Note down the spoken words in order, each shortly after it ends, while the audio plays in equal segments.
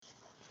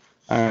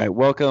All right,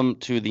 welcome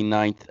to the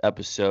 9th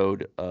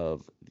episode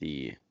of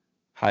the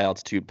High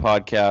Altitude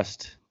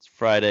Podcast. It's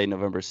Friday,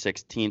 November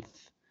 16th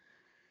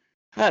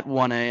at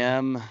 1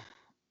 a.m. and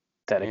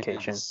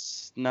Dedication.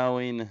 it's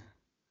snowing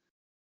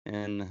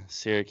in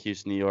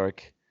Syracuse, New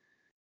York.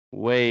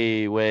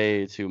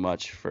 Way too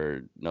much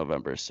for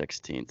November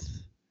 16th.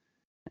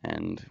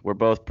 And we're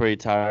both pretty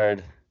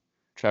tired.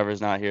 Trevor's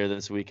not here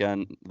this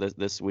weekend,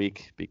 this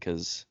week,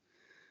 because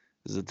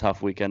this is a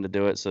tough weekend to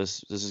do it. So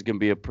this is going to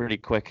be a pretty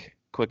quick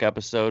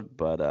episode,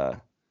 but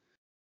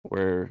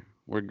we're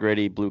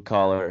gritty, blue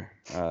collar,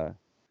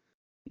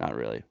 not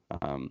really,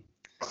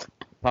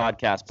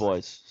 podcast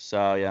boys.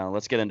 So yeah,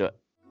 let's get into it.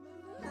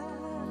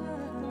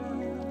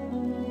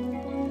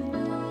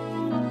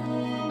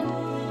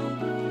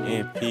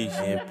 In peace,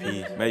 in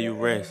peace. May you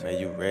rest, may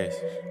you rest.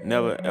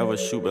 Never ever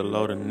shoot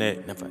below the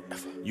net. Never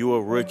ever. You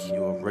a rookie,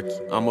 you a rookie.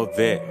 I'm a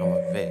vet, I'm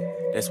a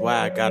vet. That's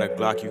why I got a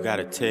Glock, you got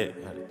a tech.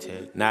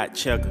 Not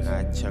checkers,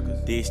 not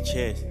checkers. This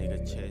chess,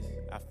 nigga, chess.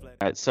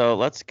 All right, so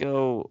let's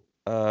go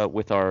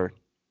with our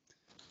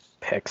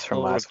Picks from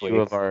last week.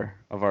 of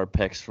our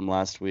picks from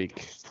last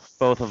week.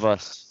 Both of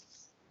us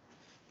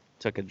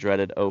took a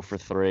dreaded 0 for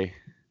 3,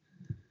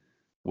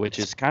 which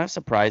is kind of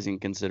surprising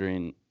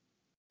considering.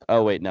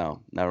 Oh wait,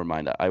 no, never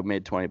mind. I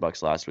made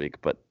 $20 last week,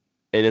 but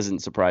it isn't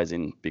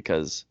surprising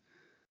because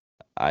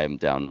I am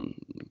down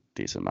a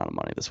decent amount of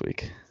money this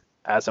week.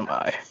 As am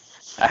I.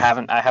 I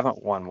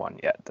haven't won one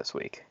yet this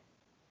week.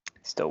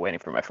 Still waiting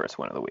for my first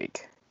win of the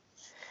week.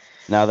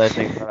 Now that I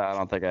think about it, I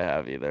don't think I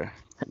have either.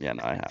 Yeah,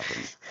 no, I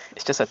haven't.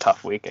 It's just a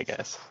tough week, I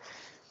guess.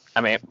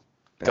 I mean,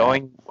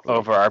 going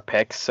over our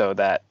picks so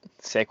that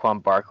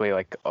Saquon Barkley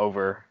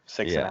over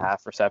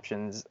 6.5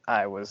 receptions,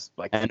 I was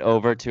like, and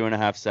over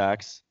 2.5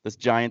 sacks. This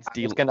Giants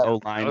I was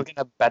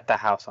gonna bet the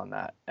house on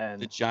that.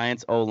 And the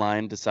Giants O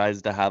line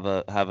decides to have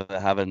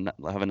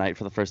a night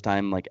for the first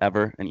time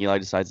ever, and Eli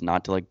decides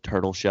not to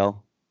turtle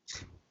shell.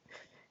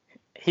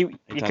 If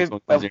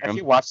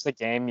you watch the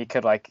game, you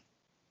could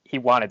he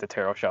wanted the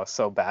turtle shell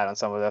so bad on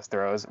some of those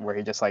throws where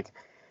he just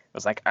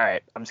was like, all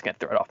right, I'm just gonna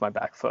throw it off my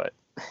back foot.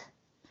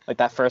 Like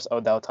that first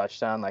Odell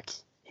touchdown,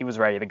 he was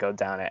ready to go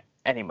down at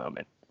any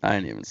moment. I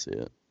didn't even see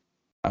it.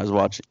 I was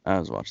watching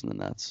the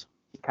Nets.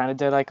 He kind of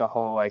did a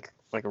whole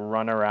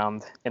run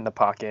around in the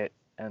pocket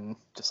and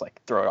just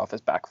throw it off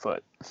his back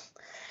foot. It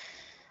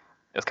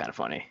was kind of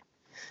funny.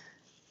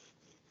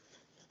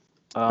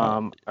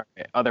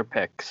 Okay, other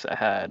picks I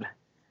had.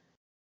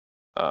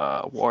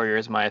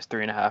 Warriors minus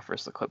 3.5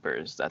 versus the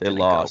Clippers. They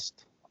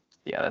lost.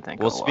 Yeah, that thing.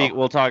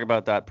 We'll talk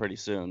about that pretty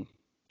soon.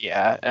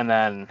 Yeah, and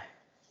then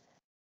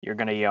you're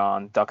gonna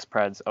yawn. Ducks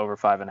Preds over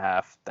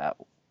 5.5. That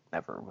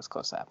never was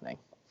close to happening.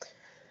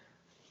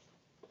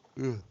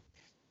 You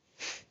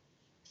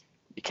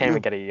can't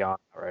even get a yawn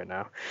right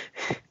now.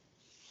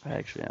 I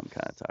actually am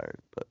kind of tired,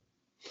 but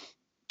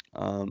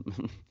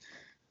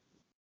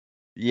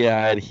yeah,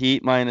 I had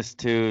Heat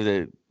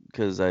 -2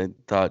 because I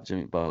thought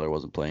Jimmy Butler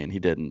wasn't playing. He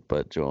didn't,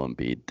 but Joel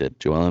Embiid did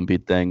Joel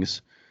Embiid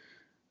things.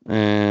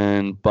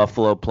 And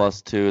Buffalo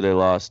 +2, they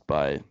lost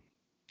by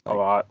a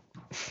lot.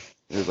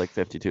 It was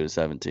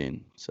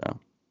 52-17, so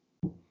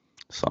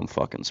some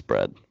fucking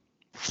spread.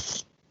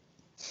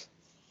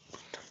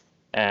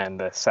 And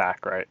the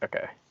sack, right?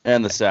 Okay.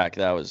 And the sack,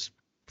 that was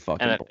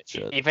fucking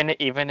bullshit.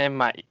 Even in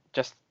my,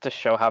 just to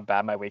show how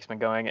bad my week's been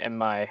going, in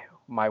my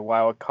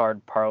wild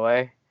card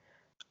parlay,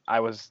 I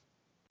was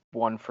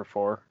 1 for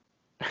 4.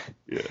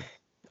 Yeah.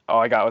 All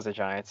I got was the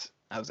Giants.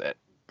 That was it.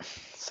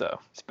 So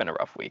it's been a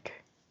rough week.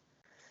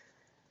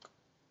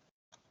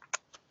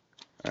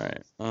 All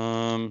right.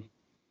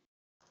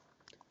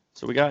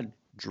 So we got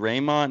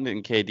Draymond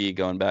and KD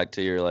going back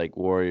to your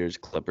Warriors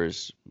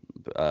Clippers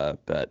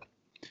bet.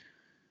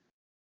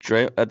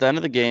 At the end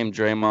of the game,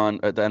 Draymond,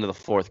 at the end of the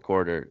fourth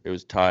quarter, it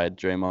was tied.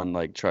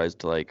 Draymond tries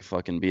to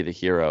fucking be the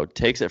hero,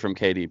 takes it from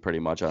KD pretty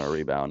much on a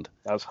rebound.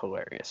 That was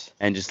hilarious.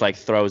 And just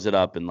throws it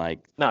up and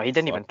No, he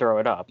didn't even throw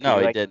it up. No,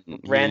 he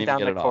didn't. Ran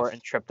down the court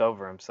and tripped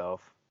over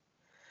himself.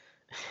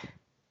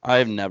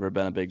 I've never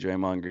been a big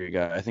Draymond Green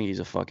guy. I think he's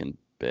a fucking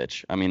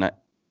bitch. I mean,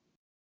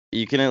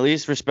 you can at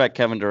least respect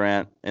Kevin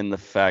Durant in the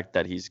fact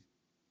that he's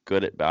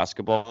good at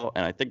basketball,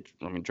 and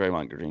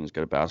Draymond Green is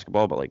good at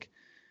basketball, but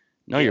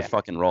know your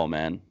fucking role,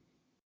 man.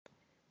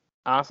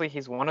 Honestly,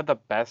 he's one of the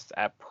best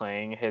at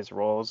playing his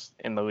roles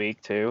in the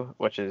league too,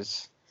 which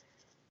is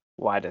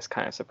why this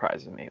kind of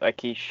surprises me.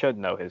 He should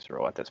know his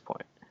role at this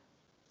point.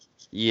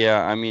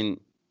 Yeah, I mean,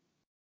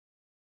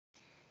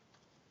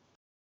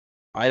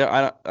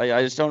 I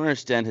just don't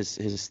understand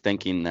his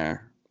thinking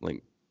there.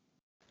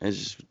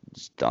 It's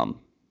just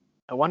dumb.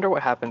 I wonder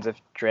what happens if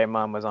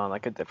Draymond was on a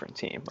different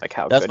team.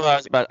 How That's good what I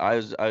was about. I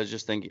was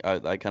just thinking.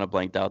 I kind of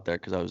blanked out there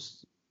because I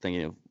was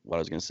thinking of what I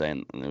was gonna say,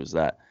 and it was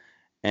that.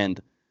 And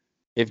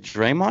if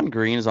Draymond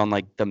Green is on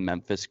the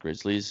Memphis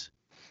Grizzlies,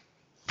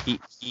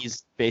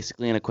 he's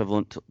basically an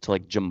equivalent to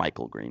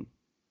JaMychal Green.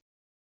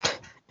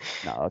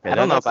 No, okay. I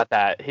don't know about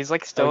that. He's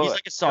still.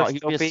 He's a solid.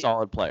 He'd be a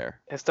solid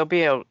player. He'll still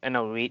be an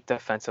elite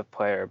defensive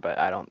player, but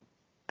I don't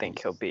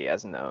think he'll be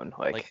as known.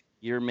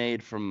 You're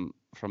made from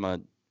a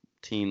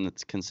team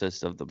that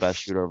consists of the best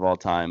shooter of all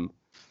time,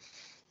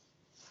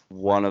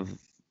 one of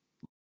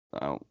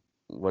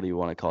what do you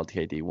want to call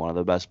KD? One of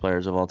the best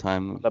players of all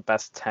time? The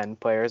best 10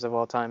 players of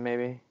all time,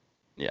 maybe?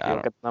 Yeah. You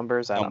look at the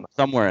numbers? I don't know.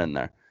 Somewhere in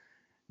there.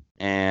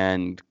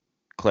 And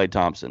Klay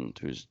Thompson,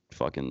 who's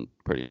fucking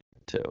pretty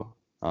too.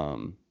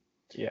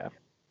 Yeah.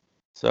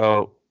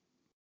 So,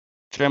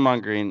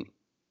 Draymond Green,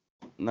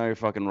 know your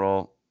fucking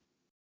role.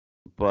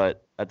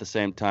 But at the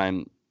same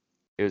time,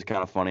 it was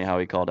kind of funny how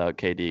he called out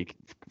KD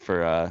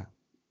for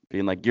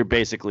being like, you're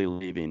basically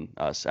leaving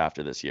us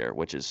after this year,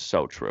 which is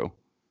so true.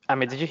 I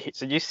mean,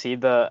 did you see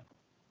the,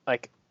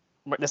 like,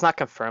 it's not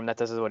confirmed that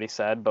this is what he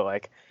said, but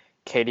like,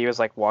 KD was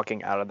like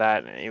walking out of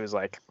that, and he was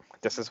like,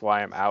 "This is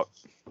why I'm out."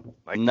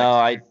 Like,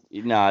 no,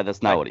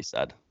 that's not what he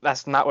said.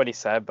 That's not what he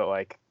said, but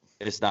like,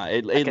 it's not.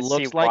 It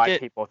looks like why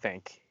people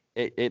think.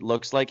 It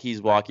looks like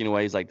he's walking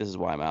away. He's like, "This is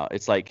why I'm out."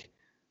 It's like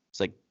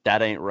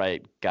that ain't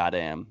right.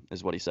 Goddamn,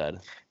 is what he said.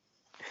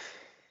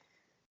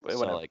 So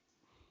like,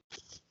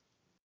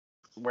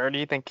 where do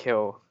you think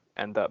he'll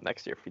end up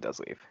next year if he does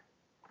leave?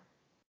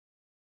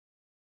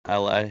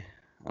 LA.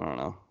 I don't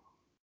know.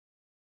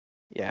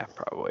 Yeah,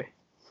 probably.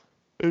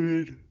 I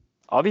mean,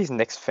 all these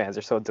Knicks fans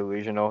are so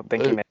delusional,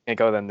 thinking they can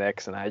go to the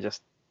Knicks, and I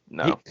just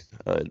no. He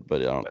could, but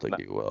I don't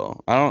think he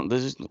will. I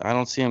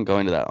don't see him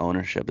going to that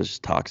ownership. It's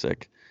just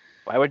toxic.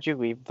 Why would you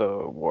leave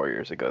the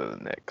Warriors to go to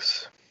the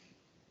Knicks?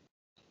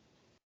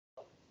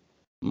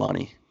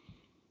 Money,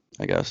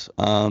 I guess.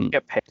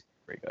 Get paid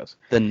where he goes.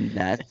 The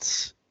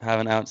Nets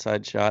have an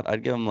outside shot.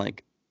 I'd give them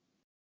like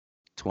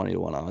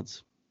 20-1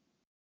 odds.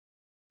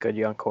 Good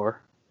young core.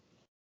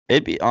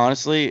 It'd be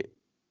honestly,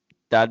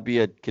 that'd be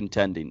a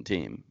contending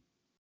team.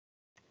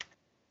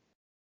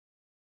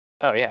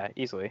 Oh yeah,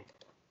 easily.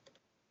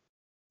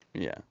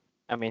 Yeah.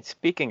 I mean,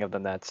 speaking of the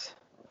Nets,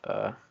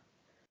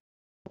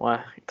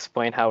 want to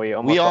explain how we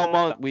almost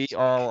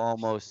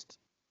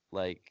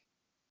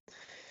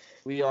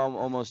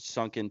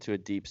sunk into a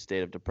deep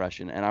state of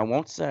depression, and I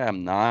won't say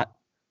I'm not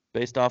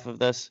based off of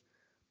this,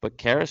 but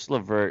Karis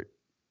LeVert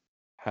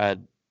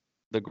had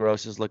the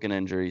grossest looking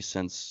injury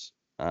since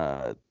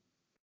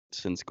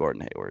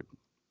Gordon Hayward.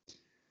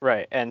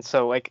 Right, and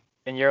so like,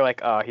 and you're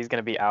like, oh, he's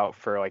gonna be out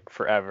for like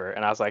forever,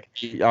 and I was like,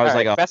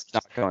 not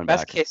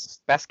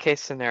best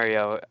case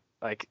scenario,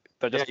 like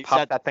they'll just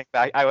pop that thing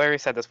back. I already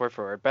said this word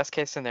for word. Best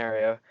case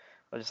scenario,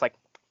 they'll just like,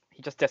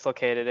 he just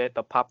dislocated it.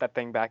 They'll pop that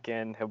thing back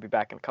in. He'll be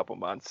back in a couple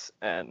months,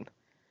 and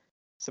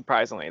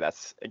surprisingly,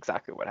 that's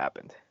exactly what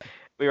happened.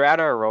 We were at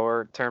our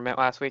rower tournament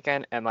last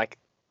weekend, and like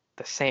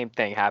the same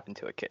thing happened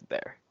to a kid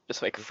there.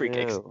 Just like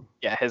freak,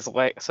 yeah, his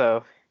leg.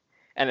 So,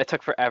 and it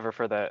took forever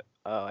for the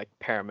like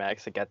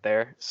paramedics to get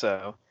there.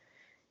 So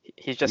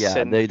he's just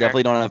sitting they there.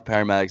 Definitely don't have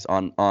paramedics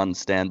on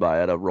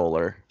standby at a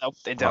roller. Nope,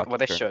 they don't. Well,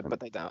 they should, but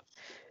they don't.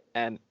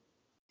 And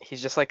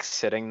he's just like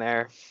sitting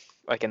there,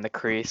 like in the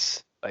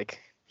crease.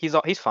 Like he's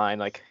fine.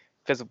 Like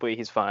physically,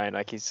 he's fine.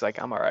 Like he's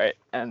like, I'm all right.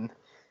 And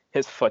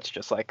his foot's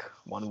just like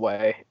one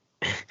way,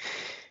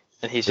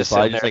 and he's just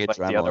sitting there like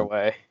the other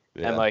way.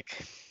 Yeah. And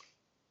like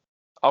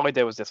all he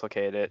did was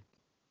dislocate it,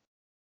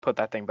 put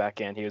that thing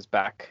back in. He was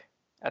back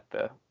at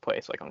the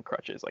place like on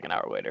crutches like an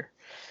hour later.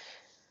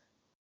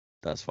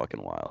 That's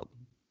fucking wild.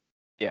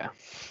 Yeah.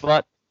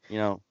 But,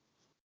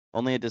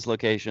 only a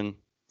dislocation.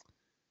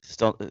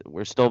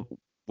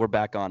 We're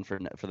back on for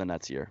the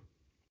Nets year.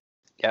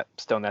 Yeah,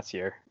 still Nets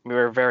year. We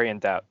were very in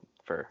doubt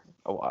for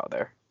a while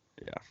there.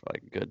 Yeah, for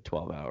like a good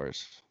 12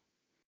 hours.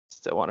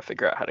 Still want to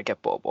figure out how to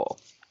get Bol.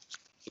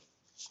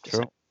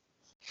 True.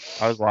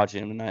 I was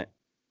watching him tonight.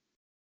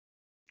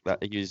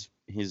 He's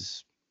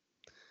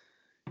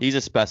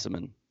a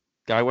specimen.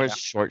 Guy wears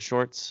short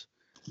shorts,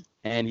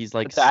 and he's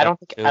like. I don't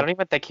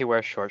even think he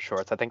wears short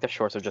shorts. I think the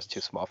shorts are just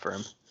too small for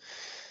him.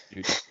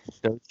 Dude,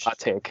 hot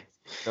take.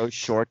 Those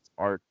shorts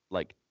are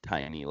like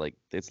tiny. Like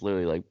it's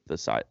literally like the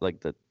size, like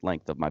the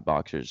length of my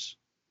boxers.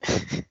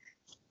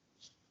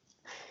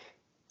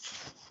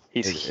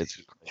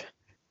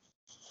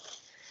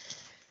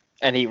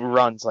 And he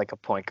runs like a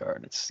point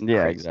guard. It's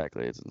crazy.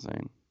 Exactly. It's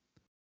insane.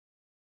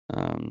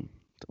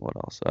 What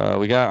else?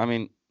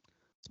 Let's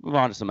move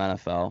on to some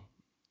NFL.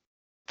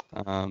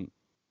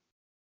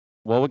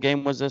 What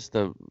game was this?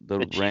 The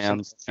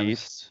Rams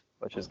Chiefs,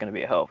 which is going to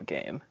be a hell of a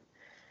game.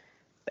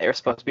 They were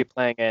supposed to be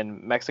playing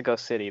in Mexico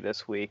City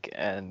this week,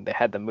 and they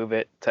had to move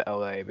it to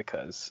LA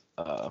because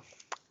the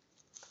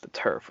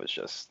turf was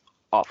just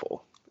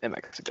awful in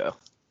Mexico.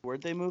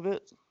 Where'd they move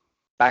it?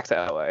 Back to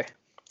LA.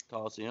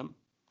 Coliseum?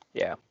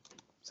 Yeah.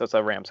 So it's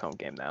a Rams home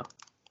game now.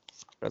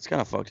 That's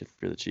kind of fucked if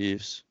you're the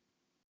Chiefs.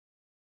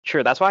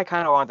 True. That's why I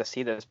kind of wanted to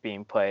see this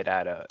being played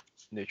at a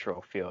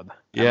neutral field.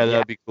 Yeah,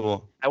 that'd be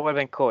cool. That would have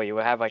been cool. You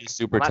would have like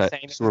Super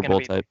Bowl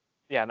type.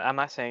 Yeah, I'm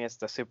not saying it's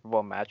the Super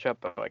Bowl matchup,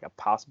 but like a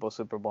possible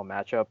Super Bowl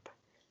matchup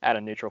at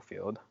a neutral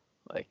field.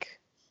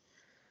 Like,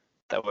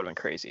 that would have been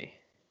crazy.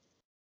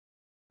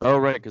 Oh,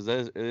 right, because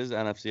it is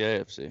NFC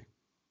AFC.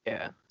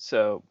 Yeah,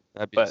 so.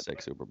 That'd be a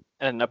sick Super Bowl.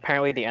 And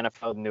apparently the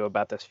NFL knew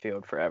about this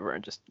field forever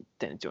and just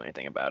didn't do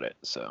anything about it,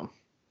 so.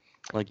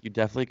 Like, you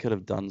definitely could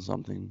have done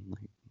something.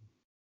 Like,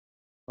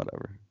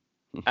 whatever.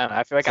 And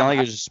I feel like it's not like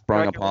it just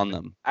sprung upon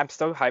them. I'm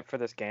still hyped for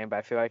this game, but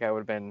I feel like I would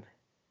have been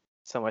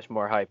so much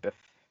more hype if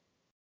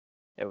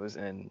it was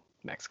in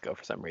Mexico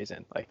for some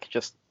reason. Like,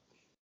 just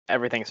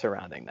everything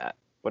surrounding that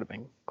would have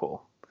been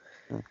cool.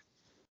 Yeah.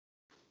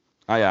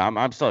 Oh yeah,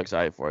 I'm still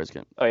excited for it. It's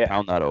gonna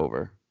pound that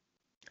over.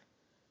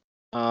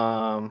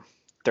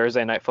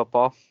 Thursday Night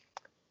Football.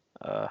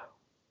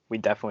 We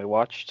definitely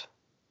watched.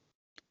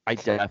 I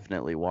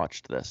definitely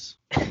watched this.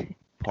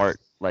 Part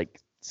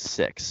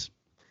 6.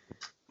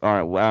 All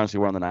right, well, honestly,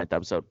 we're on the 9th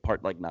episode.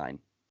 Part 9.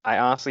 I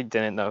honestly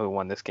didn't know who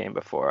won this game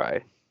before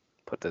I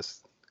put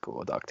this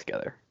Google Doc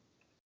together.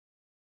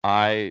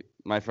 My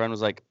friend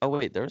was like, "Oh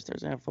wait, there's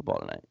Thursday Night Football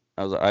tonight."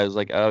 I was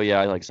like, "Oh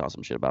yeah, I saw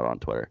some shit about it on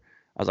Twitter."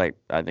 I was like,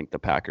 "I think the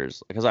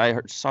Packers," because I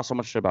saw so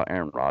much shit about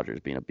Aaron Rodgers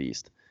being a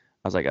beast.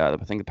 I was like, "I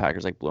think the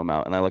Packers blew him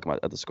out." And I look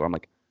at the score, I'm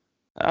like,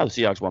 "Oh, the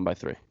Seahawks won by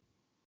 3."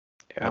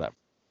 Yeah. Whatever.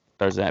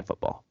 Thursday Night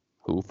Football.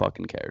 Who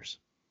fucking cares?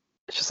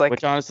 It's just like,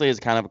 which honestly is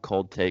kind of a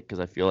cold take because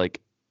I feel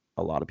like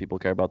a lot of people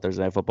care about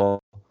Thursday Night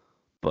Football,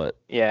 but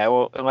yeah,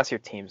 well, unless your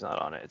team's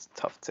not on it, it's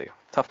tough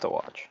to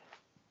watch.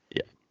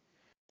 Yeah.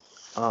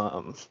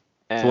 So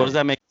what does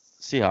that make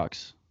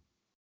Seahawks?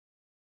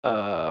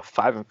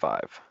 5-5.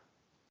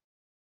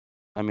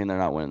 I mean, they're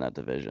not winning that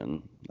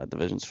division. That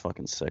division's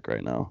fucking sick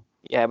right now.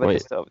 Yeah, but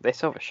they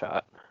still have a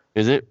shot.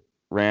 Is it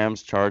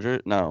Rams,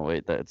 Chargers? No,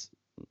 wait, that's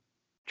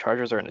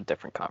Chargers are in a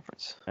different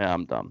conference. Yeah,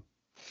 I'm dumb.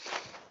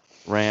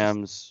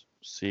 Rams,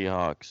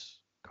 Seahawks,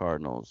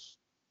 Cardinals,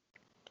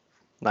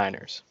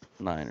 Niners.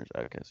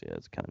 Okay, so yeah,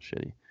 it's kind of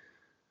shitty.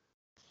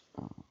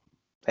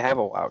 They have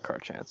a wild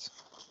card chance.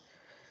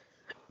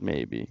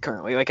 Maybe.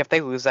 Currently, if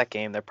they lose that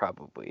game, they're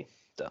probably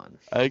done.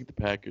 I think the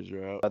Packers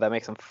are out. But that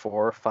makes them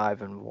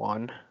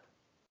 4-5-1.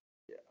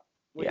 Yeah.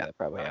 Wait, yeah, they're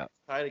probably out.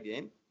 Tied a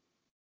game?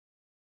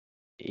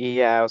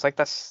 Yeah, it was like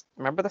this.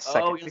 Remember the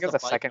second? I think it was the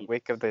second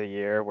week of the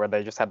year where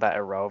they just had that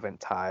irrelevant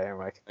tie,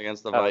 and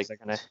against the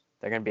Vikings.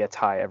 They're gonna be a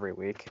tie every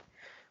week.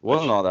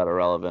 Wasn't all that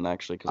irrelevant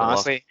actually, because I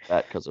lost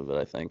that because of it.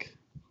 I think.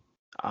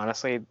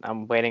 Honestly,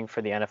 I'm waiting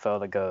for the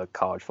NFL to go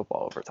college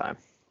football overtime.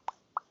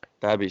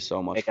 That'd be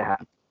so much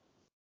fun.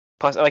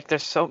 Plus,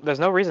 there's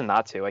no reason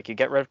not to. You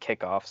get rid of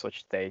kickoffs,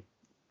 which the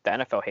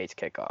NFL hates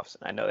kickoffs,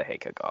 and I know they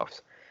hate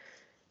kickoffs.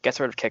 Gets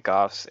rid of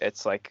kickoffs.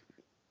 It's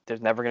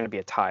there's never gonna be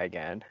a tie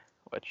again,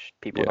 which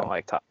people don't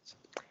like ties,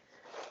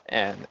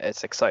 and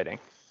it's exciting.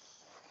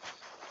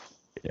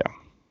 Yeah.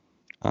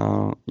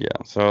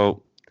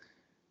 So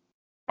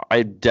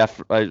I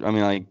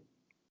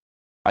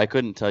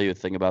couldn't tell you a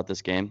thing about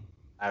this game.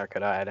 Neither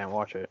could I. I didn't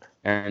watch it.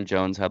 Aaron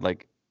Jones had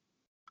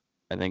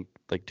I think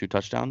 2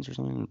 touchdowns or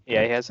something.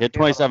 Yeah, he had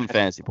 27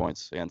 fantasy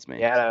points against me.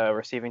 He had a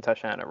receiving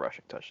touchdown and a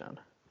rushing touchdown.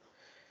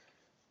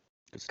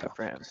 Good stuff.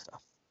 Good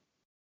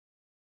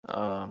for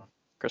him.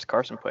 Chris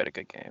Carson played a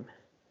good game.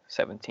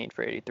 17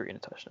 for 83 and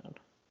a touchdown.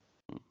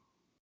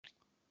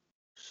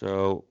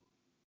 So,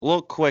 a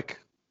little quick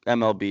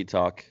MLB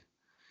talk.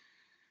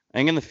 I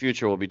think in the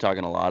future we'll be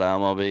talking a lot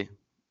of MLB.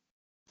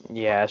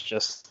 Yeah, it's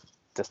just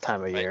this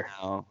time of year.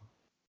 Now,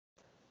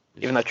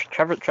 even though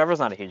Trevor's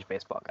not a huge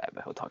baseball guy,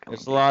 but he'll talk.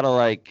 There's a lot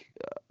of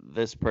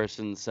this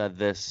person said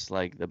this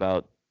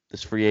about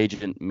this free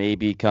agent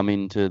maybe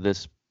coming to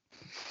this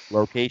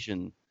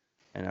location,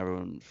 and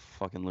everyone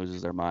fucking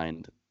loses their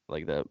mind,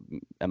 the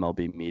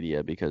MLB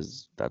media,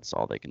 because that's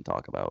all they can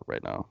talk about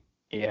right now.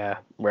 Yeah,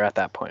 we're at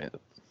that point.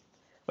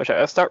 Which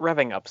I'll start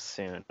revving up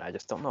soon. I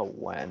just don't know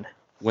when.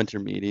 Winter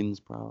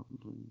meetings, probably.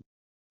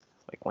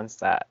 When's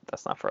that?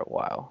 That's not for a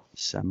while.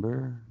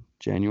 December?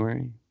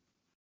 January.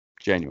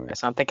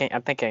 So I'm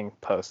thinking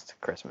post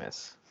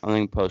Christmas. I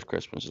think post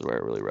Christmas is where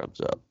it really revs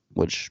up,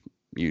 which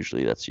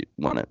usually that's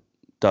when it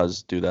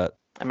does do that.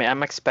 I mean,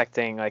 I'm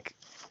expecting it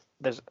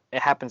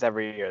happens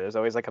every year. There's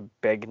always a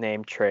big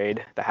name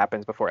trade that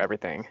happens before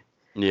everything.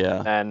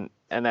 Yeah.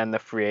 And then the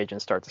free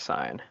agents start to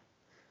sign.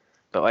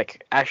 But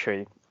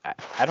actually,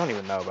 I don't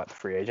even know about the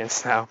free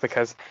agents now,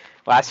 because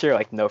last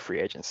year no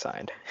free agents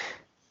signed.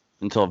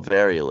 Until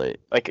very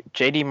late.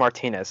 JD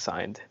Martinez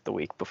signed the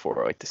week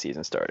before the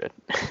season started.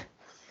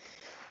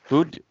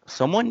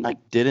 Someone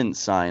didn't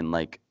sign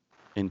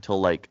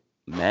until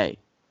May.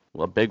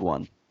 Well, a big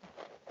one.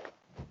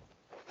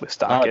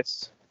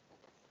 Moustakas.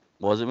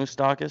 Was it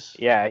Moustakas?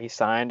 Yeah, he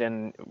signed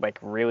and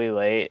really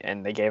late,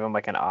 and they gave him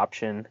an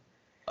option.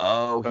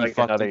 Oh, he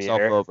fucked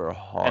himself over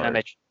hard.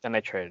 And then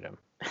they traded him.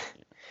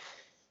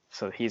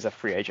 So he's a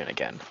free agent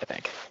again, I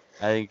think.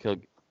 I think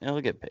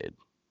he'll get paid.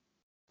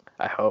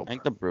 I hope. I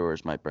think the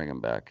Brewers might bring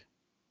him back.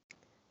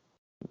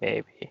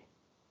 Maybe.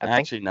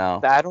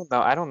 No. I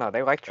don't know.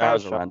 They like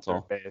Travis Shaw at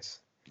third base.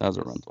 That was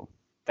a rental.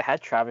 They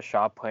had Travis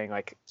Shaw playing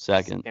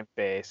second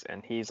base,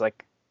 and he's a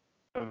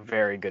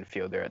very good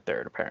fielder at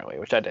third apparently,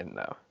 which I didn't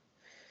know.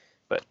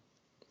 But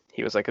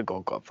he was a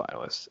Gold Glove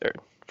finalist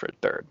for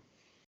third.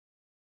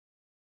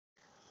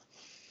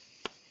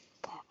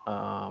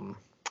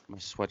 My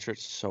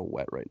sweatshirt's so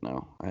wet right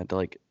now. I had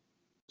to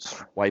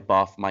wipe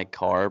off my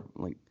car.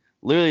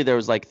 Literally there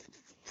was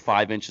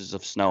 5 inches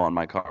of snow on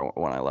my car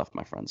when I left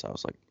my friend's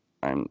house.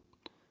 I'm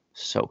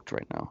soaked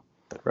right now.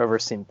 The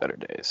Rovers seen better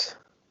days.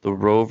 The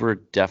Rover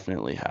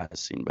definitely has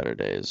seen better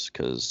days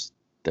because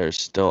there's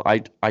still.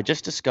 I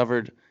just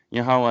discovered. You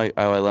know how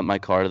I lent my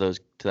car to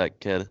that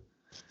kid.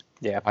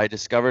 Yeah. I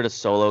discovered a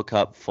Solo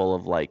cup full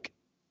of like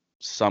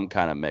some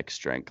kind of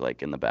mixed drink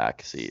like in the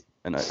back seat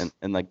and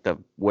like the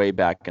way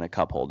back in a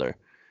cup holder.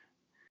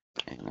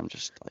 And I'm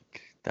just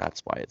like,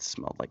 that's why it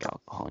smelled like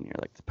alcohol in here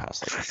like the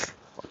past like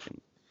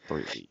fucking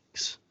 3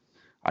 weeks.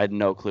 I had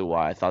no clue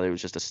why. I thought it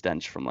was just a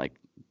stench from like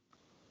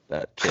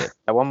that kid.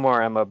 One more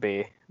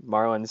MLB.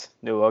 Marlins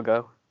new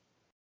logo.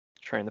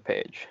 Turn the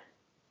page.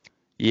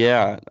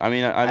 Yeah, I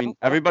mean,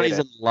 everybody's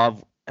in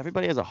love.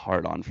 Everybody has a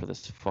hard on for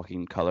this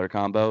fucking color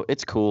combo.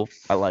 It's cool.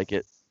 I like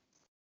it.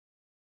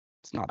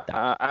 It's not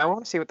that. I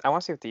want to see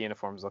what the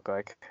uniforms look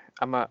like.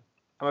 I'm a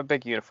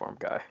big uniform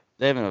guy.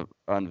 They haven't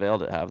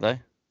unveiled it, have they?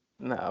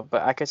 No,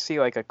 but I could see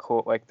like a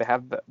cool like they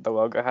have the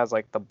logo has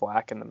like the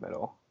black in the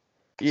middle.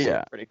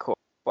 Yeah. Pretty cool.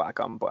 Black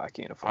on black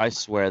uniform. I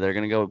swear they're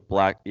gonna go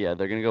black. Yeah,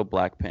 they're gonna go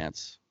black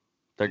pants.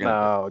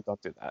 No,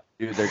 don't do that.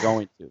 Dude, they're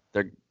going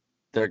to.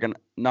 They're gonna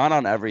not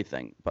on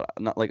everything, but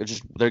not like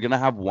just they're gonna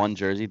have one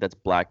jersey that's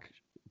black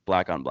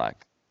on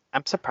black.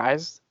 I'm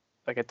surprised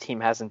like a team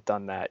hasn't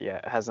done that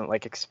yet. Hasn't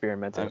like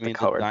experimented with the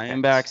color. The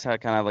Diamondbacks had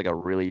kind of like a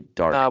really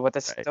dark. No, but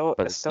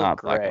it's still not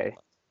gray.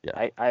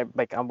 Yeah.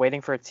 I'm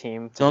waiting for a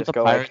team to don't just the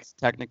go Pirates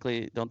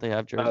technically don't they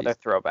have jerseys? No, they're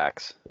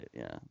throwbacks.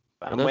 Yeah.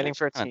 But I'm waiting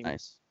for a team.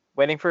 Nice.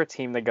 Waiting for a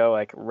team to go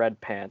like red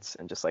pants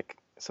and just like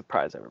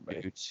surprise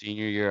everybody. Dude,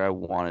 senior year I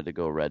wanted to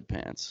go red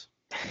pants.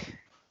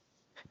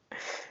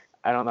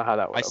 I don't know how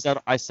that works.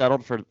 I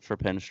settled for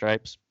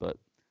pinstripes, but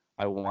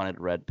I wanted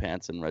red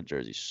pants and red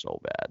jerseys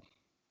so bad.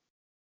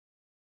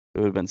 It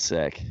would have been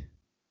sick.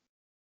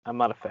 I'm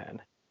not a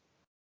fan.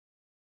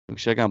 We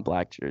should have gone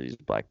black jerseys,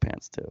 black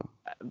pants too.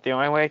 The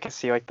only way I can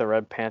see like the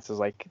red pants is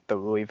like the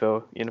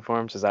Louisville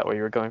uniforms. Is that what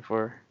you were going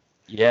for?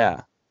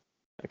 Yeah.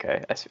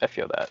 Okay, I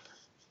feel that.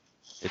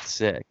 It's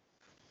sick.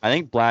 I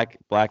think black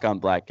on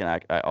black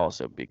can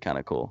also be kind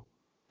of cool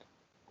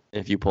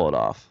if you pull it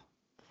off.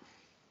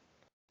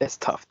 It's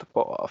tough to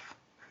pull off.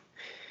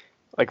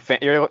 Like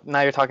you're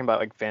talking about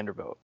like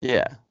Vanderbilt.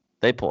 Yeah,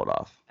 they pull it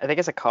off. I think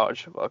it's a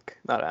college look,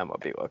 not an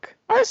MLB look.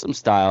 I have some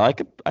style.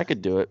 I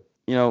could do it.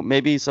 You know,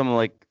 maybe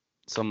some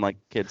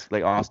kids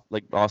like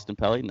Austin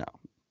Pelly. No.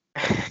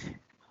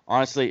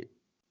 Honestly,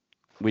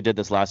 we did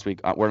this last week.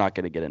 We're not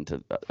going to get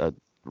into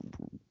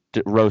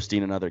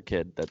roasting another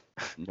kid that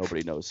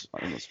nobody knows.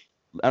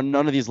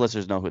 None of these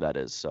listeners know who that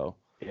is. So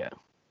yeah,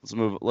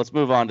 let's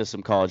move on to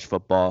some college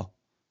football.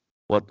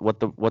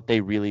 What they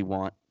really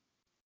want.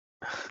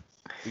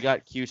 We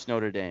got Cuse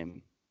Notre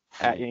Dame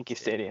at Yankee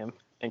Stadium,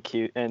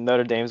 and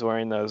Notre Dame's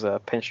wearing those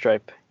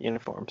pinstripe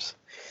uniforms.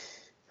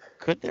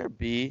 Could there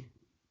be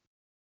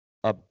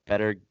a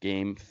better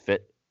game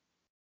fit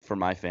for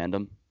my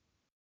fandom?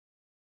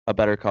 A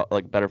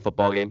better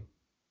football game?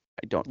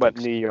 I don't. But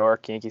New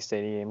York, Yankee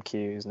Stadium,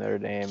 Cuse, Notre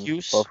Dame,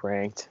 both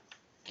ranked.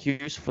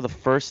 Cuse for the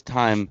first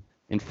time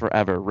in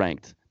forever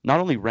ranked. Not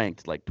only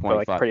ranked like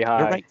 25, like pretty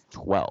high. They're ranked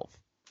 12.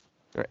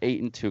 They're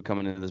 8-2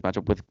 coming into this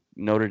matchup with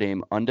Notre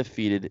Dame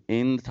undefeated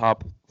in the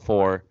top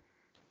 4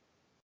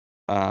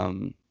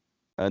 in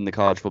the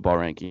college football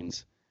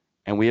rankings.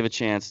 And we have a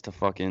chance to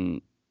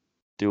fucking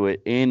do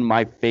it in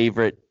my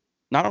favorite,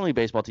 not only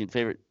baseball team,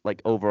 favorite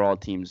like overall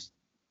team's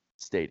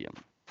stadium.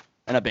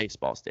 And a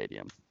baseball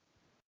stadium.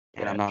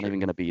 And I'm not even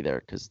going to be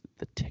there because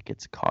the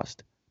tickets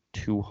cost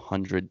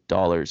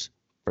 $200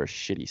 for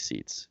shitty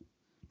seats.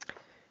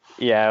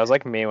 Yeah, it was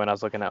like me when I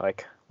was looking at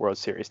like World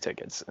Series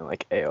tickets and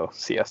like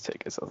ALCS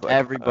tickets. I was like,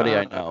 everybody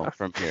I know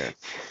from here,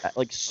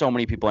 like so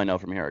many people I know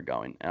from here are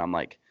going, and I'm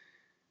like,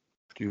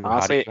 dude,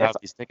 honestly, how do you have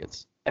these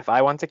tickets? If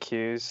I went to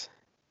Cuse,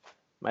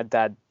 my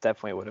dad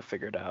definitely would have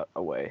figured out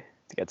a way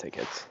to get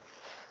tickets.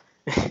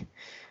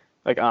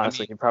 Like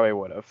honestly, he probably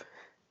would have.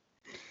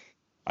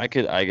 I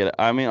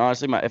mean,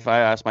 honestly, if I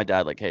asked my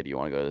dad, like, hey, do you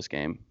want to go to this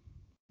game?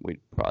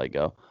 We'd probably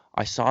go.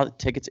 I saw the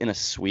tickets in a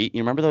suite.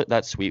 You remember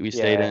that suite we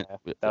stayed in?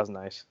 That was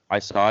nice. I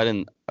saw it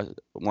in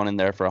one in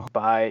there for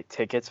buy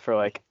tickets for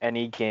like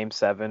any Game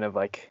 7 of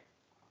like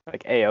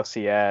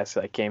ALCS,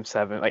 like Game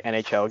 7, like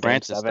NHL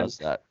Game 7. Francis does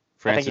that.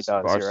 I think he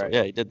does. You're right.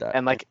 Yeah, he did that.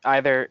 And like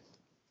either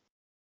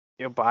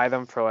you'll buy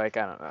them for like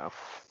I don't know,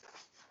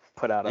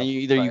 put out. And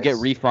you get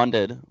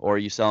refunded or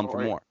you sell them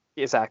for more.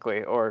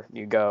 Exactly, or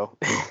you go.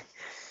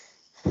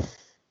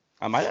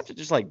 I might have to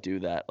just like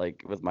do that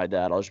like with my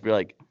dad. I'll just be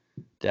like,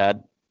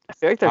 Dad, I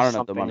feel like there's I don't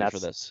have the money for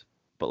this,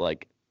 but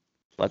like,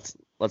 let's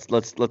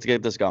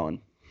get this going.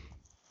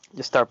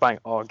 Just start buying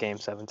all Game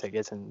 7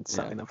 tickets and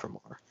selling them for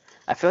more.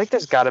 I feel like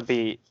there's got to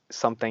be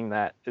something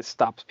that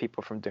stops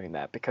people from doing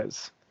that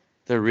because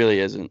there really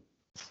isn't.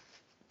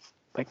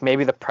 Like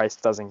maybe the price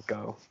doesn't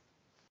go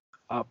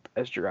up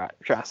as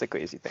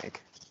drastically as you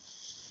think.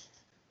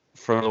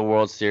 For the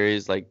World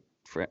Series, like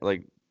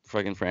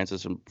fucking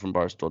Francis from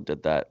Barstool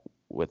did that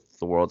with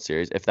the World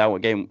Series. If that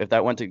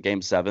went to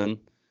Game 7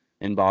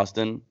 in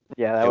Boston,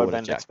 that would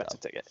have been an expensive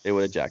ticket. It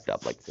would have jacked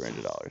up like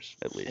 $300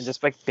 at least. And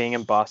just like being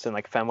in Boston,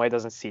 like Fenway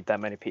doesn't seat that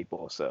many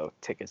people, so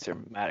tickets are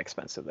mad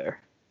expensive there.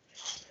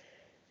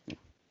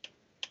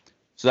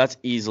 So that's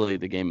easily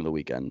the game of the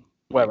weekend.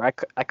 Well, I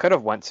could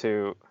have went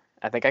to.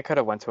 I think I could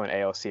have went to an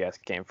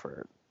ALCS game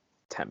for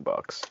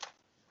 $10.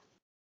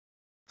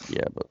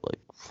 Yeah, but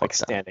like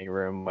standing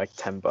room, like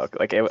 $10.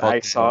 Like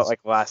I saw it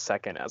like last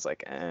second. I was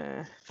like,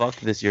 Fuck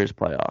this year's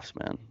playoffs,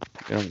 man.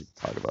 We don't need to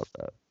talk about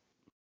that.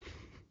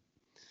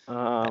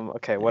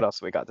 Okay, what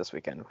else we got this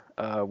weekend?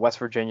 West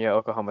Virginia,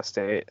 Oklahoma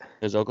State.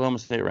 Is Oklahoma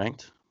State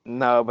ranked?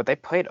 No, but they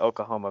played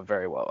Oklahoma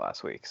very well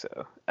last week,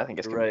 so I think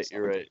it's gonna be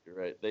You're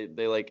right.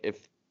 They like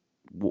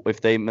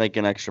if they make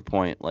an extra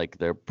point, like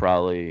they're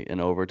probably in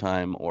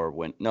overtime or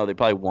win. No, they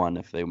probably won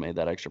if they made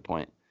that extra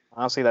point.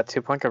 Honestly, that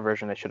 2-point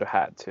conversion they should have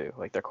had too.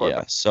 Like their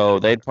quarterback. Yeah, so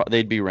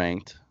they'd be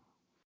ranked.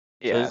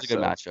 Yeah, so this is a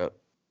good matchup.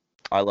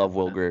 I love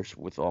Will Grier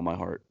with all my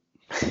heart.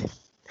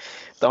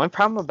 The only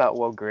problem about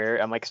Will Grier,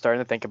 I'm like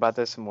starting to think about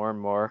this more and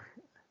more,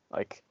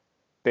 like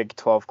Big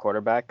 12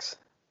 quarterbacks.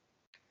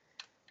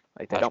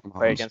 Like they don't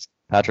play against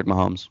Patrick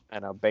Mahomes. I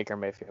know Baker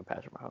Mayfield,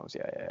 Patrick Mahomes.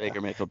 Yeah. Baker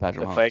Mayfield,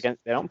 Patrick Mahomes.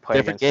 They don't play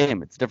different against.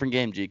 Game. It's a different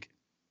game, Jeek.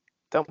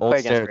 Don't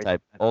play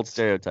Old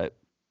stereotype.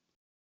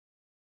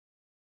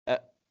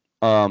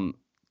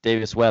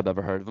 Davis Webb.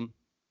 Ever heard of him?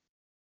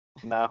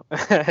 No.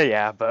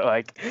 Yeah, but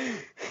like.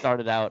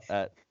 Started out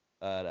at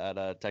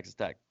Texas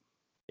Tech.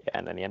 Yeah,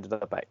 and then he ended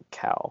up at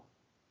Cal.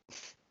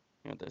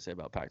 You know what they say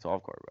about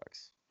Pac-12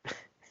 quarterbacks?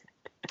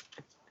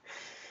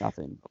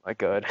 Nothing. Oh my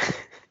god.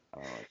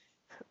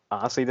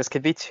 Honestly, this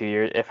could be 2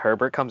 years. If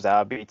Herbert comes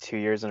out, it'd be 2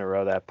 years in a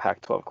row that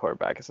Pac-12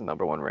 quarterback is the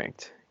number 1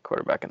 ranked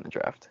quarterback in the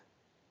draft.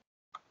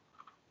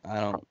 I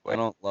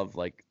don't love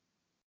like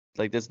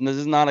this. This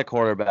is not a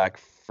quarterback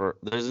for.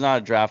 This is not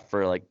a draft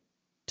for like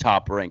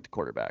top ranked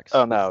quarterbacks.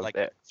 Oh no, like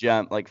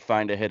gem. Like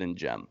find a hidden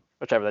gem.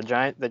 Whichever.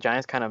 The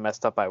Giants kind of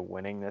messed up by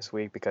winning this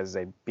week because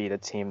they beat a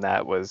team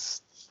that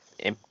was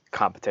in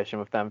competition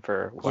with them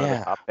for one of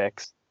the top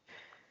picks.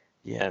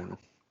 Yeah, and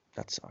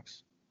that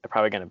sucks. They're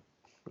probably gonna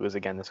lose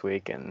again this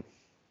week, and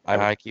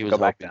I was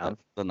back down.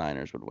 The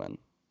Niners would win.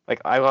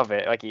 Like I love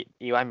it. Like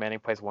Eli Manning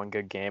plays one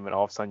good game, and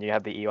all of a sudden you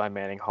have the Eli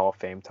Manning Hall of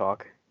Fame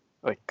talk,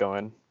 like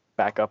going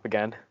back up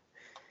again.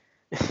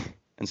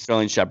 And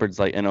Sterling Shepard's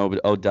like, and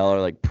Odell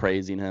are like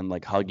praising him,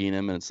 like hugging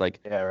him, and it's like,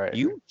 yeah, right.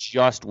 You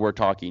just were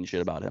talking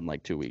shit about him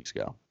like 2 weeks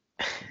ago.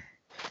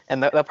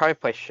 And they'll probably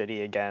play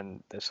shitty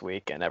again this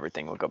week, and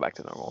everything will go back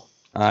to normal.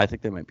 I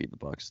think they might beat the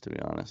Bucs, to be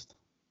honest.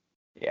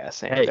 Yeah,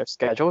 same. Hey. Their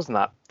schedule's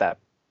not that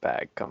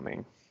bad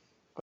coming,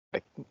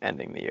 like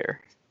ending the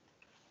year.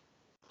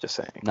 Just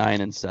saying.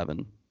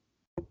 9-7.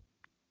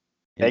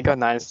 They go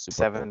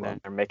 9-7, and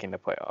they're making the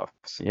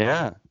playoffs.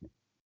 Yeah.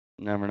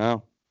 Never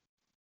know.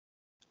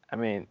 I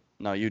mean.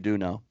 No, you do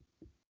know.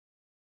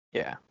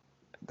 Yeah.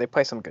 They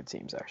play some good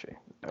teams, actually.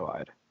 I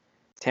lied.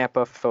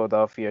 Tampa,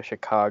 Philadelphia,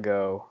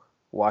 Chicago,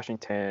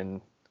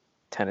 Washington,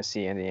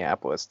 Tennessee,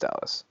 Indianapolis,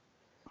 Dallas.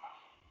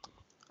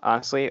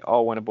 Honestly,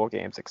 all winnable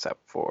games except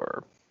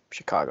for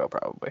Chicago,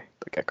 probably.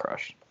 They get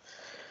crushed.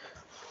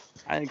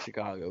 I think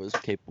Chicago is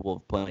capable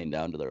of playing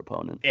down to their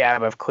opponent. Yeah,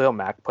 but if Khalil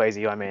Mack plays,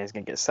 Eli Manning is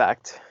going to get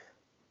sacked.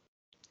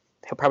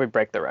 He'll probably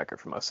break the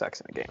record for most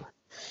sacks in a game.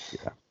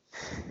 Yeah.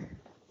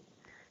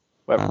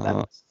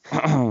 Whatever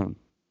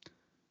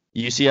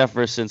UCF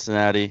versus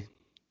Cincinnati.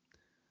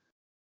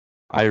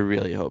 I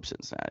really hope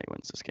Cincinnati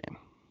wins this game.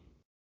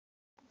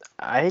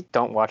 I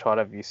don't watch a lot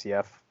of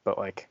UCF, but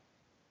like,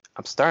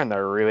 I'm starting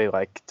to really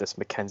like this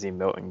Mackenzie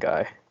Milton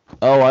guy.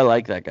 Oh, I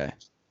like that guy.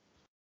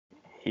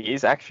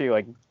 He's actually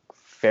like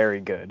very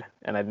good,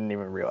 and I didn't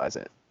even realize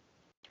it.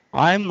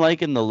 I'm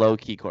liking the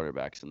low-key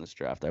quarterbacks in this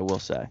draft, I will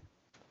say.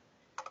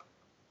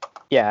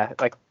 Yeah,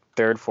 like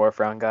 3rd, 4th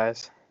round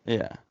guys.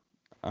 Yeah.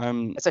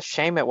 It's a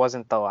shame it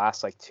wasn't the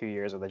last like 2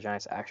 years where the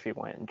Giants actually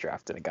went and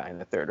drafted a guy in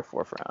the 3rd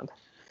or 4th round.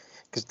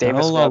 Because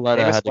Davis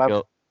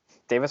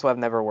Webb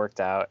never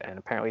worked out, and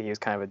apparently he was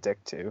kind of a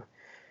dick too.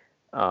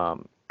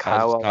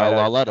 Kyle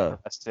Lauletta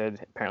arrested.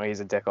 Apparently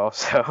he's a dick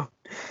also.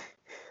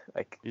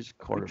 Like he's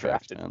quarterback,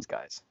 drafted man. These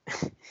guys.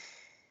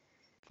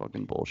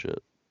 Fucking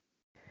bullshit.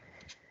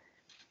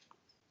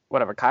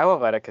 Whatever. Kyle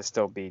Lauletta could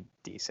still be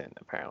decent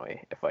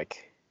apparently if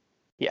like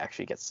he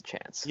actually gets the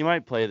chance. He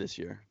might play this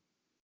year.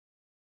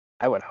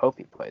 I would hope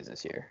he plays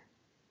this year.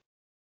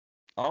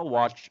 I'll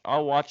watch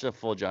a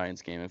full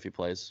Giants game if he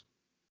plays.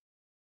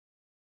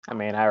 I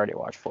mean, I already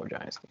watched 4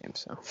 Giants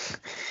games, so.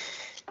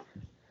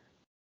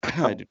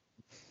 I do.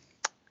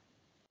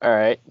 All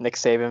right, Nick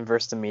Saban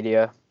versus the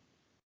media,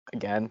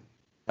 again.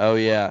 Oh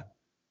yeah,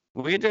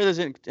 we can turn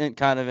this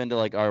kind of into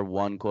like our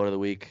one quote of the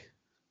week.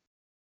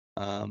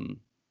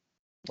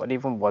 What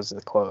even was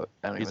the quote?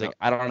 He's like,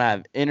 I don't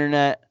have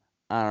internet,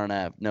 I don't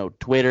have no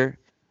Twitter,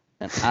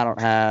 and I don't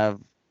have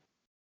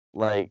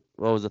like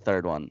what was the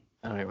third one?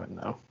 I don't even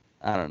know.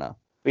 I don't know.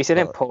 At least he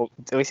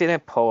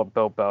didn't pull a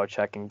Bill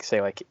Belichick and say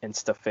like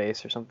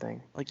InstaFace or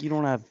something. Like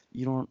no,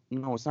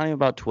 it's not even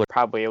about Twitter.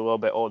 Probably a little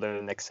bit older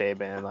than Nick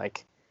Saban, and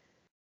like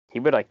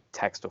he would like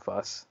text with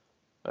us,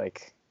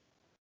 like.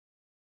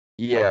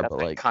 Yeah, but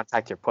like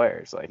contact your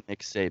players, like Nick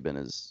Saban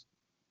is.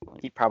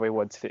 He probably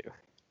would too.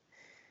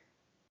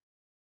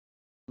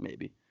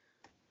 Maybe.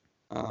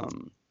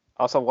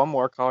 Also, one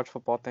more college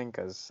football thing,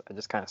 because I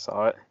just kind of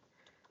saw it.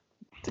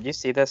 Did you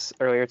see this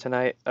earlier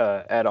tonight?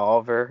 Ed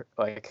Oliver,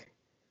 like,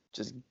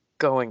 just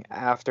going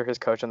after his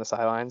coach on the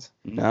sidelines.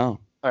 No.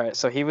 All right,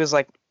 so he was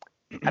like,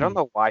 I don't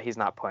know why he's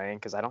not playing,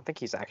 because I don't think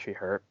he's actually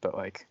hurt, but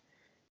like,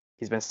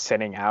 he's been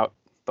sitting out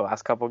the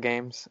last couple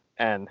games,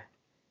 and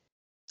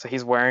so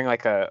he's wearing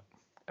like a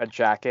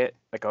jacket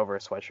like over a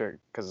sweatshirt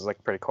because it's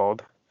like pretty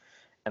cold,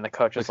 and the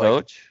coach is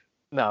coach?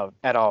 No,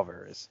 Ed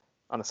Oliver is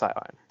on the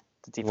sideline.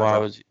 Why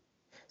was he?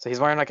 So he's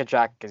wearing like a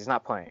jacket because he's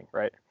not playing,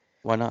 right?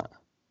 Why not?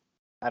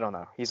 I don't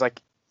know. He's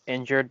like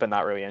injured, but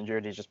not really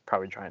injured. He's just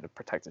probably trying to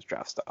protect his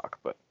draft stock,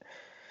 but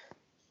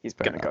he's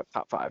going to go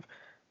top 5,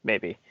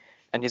 maybe.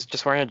 And he's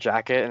just wearing a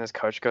jacket, and his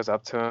coach goes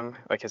up to him,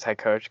 like his head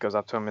coach goes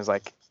up to him, and is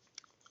like,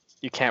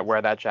 "You can't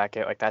wear that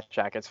jacket. Like that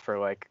jacket's for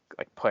like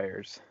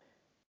players,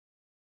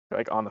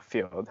 like on the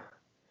field."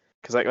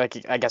 Because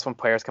like I guess when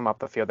players come off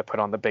the field, they put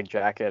on the big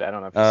jacket. I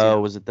don't know if you see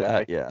was it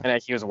that? Yeah. And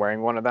like, he was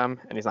wearing one of them,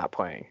 and he's not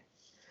playing.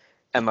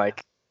 And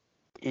like,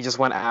 he just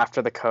went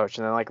after the coach,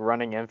 and then like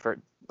running in for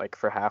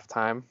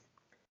halftime,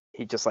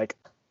 he just like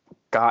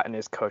got in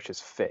his coach's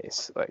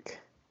face.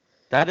 Like,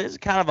 that is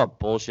kind of a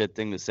bullshit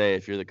thing to say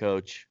if you're the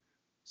coach.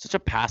 Such a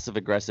passive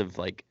aggressive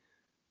like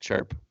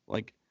chirp.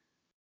 Like,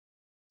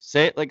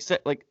 say it like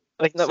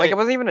it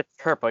wasn't even a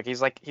chirp. Like he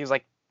was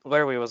like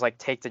literally was like,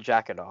 take the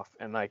jacket off,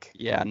 and like,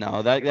 yeah,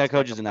 no, that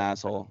coach is an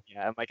asshole.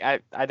 Yeah, and like I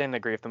didn't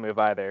agree with the move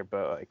either,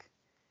 but like,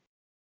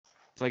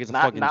 it's like it's a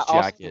fucking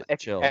jacket. Also,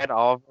 chill. Ed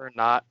Oliver,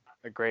 not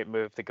a great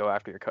move to go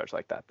after your coach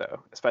like that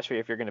though, especially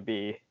if you're gonna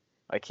be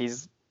like,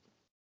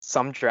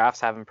 some drafts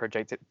have him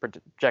projected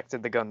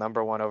to go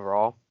number 1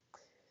 overall,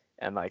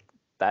 and like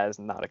that is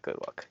not a good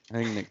look. I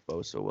think Nick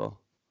Bosa will.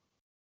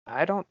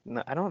 I don't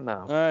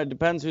know. It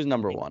depends who's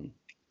number 1.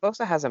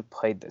 Bosa hasn't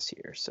played this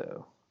year,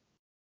 so.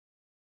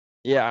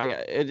 Yeah,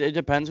 it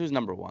depends who's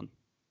number 1.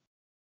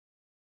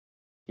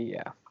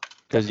 Yeah.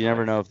 Because you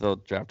never know if they'll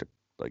draft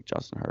like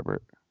Justin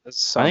Herbert.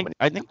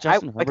 I think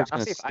Justin Herbert's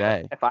gonna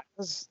stay.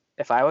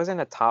 If I was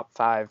in a top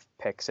 5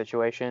 pick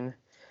situation,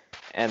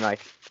 and like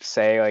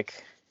say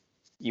like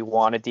you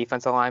want a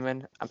defensive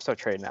lineman, I'm still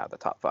trading out of the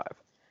top 5,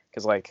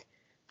 because like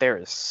there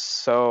is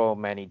so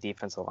many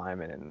defensive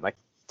linemen and like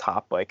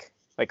top like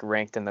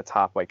ranked in the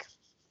top like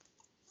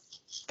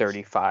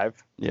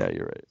 35. Yeah,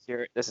 you're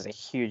right. This is a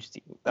huge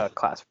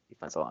class for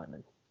defensive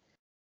linemen.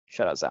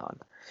 Shout out Zalon.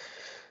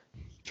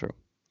 True.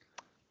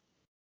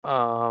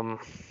 So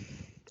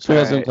we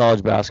got some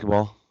college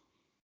basketball.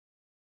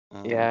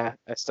 Yeah,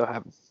 I still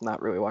have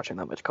not really watching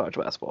that much college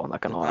basketball. I'm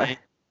not gonna lie.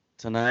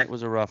 Tonight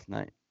was a rough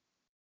night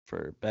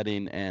for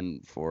betting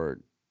and for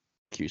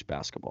Cuse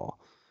basketball.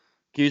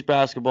 Cuse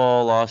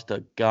basketball lost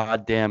to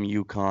goddamn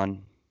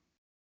UConn.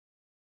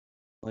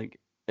 Like,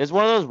 it's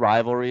one of those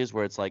rivalries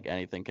where it's like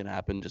anything can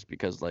happen just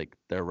because like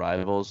they're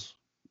rivals.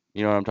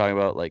 You know what I'm talking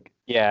about? Like,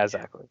 yeah,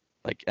 exactly.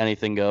 Like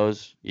anything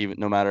goes, even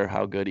no matter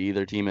how good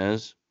either team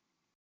is.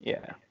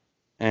 Yeah.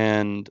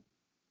 And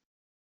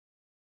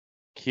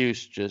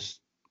Cuse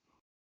just,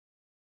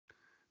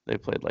 they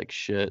played like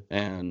shit,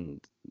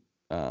 and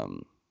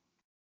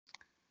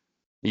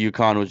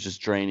UConn was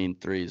just draining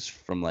threes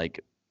from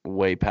like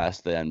way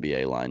past the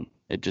NBA line.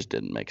 It just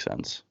didn't make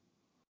sense.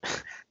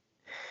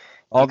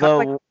 Although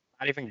like,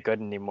 not even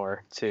good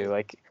anymore too.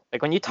 Like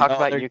when you talk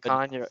about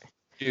UConn, you're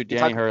dude,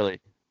 Danny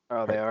Hurley.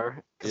 Oh, they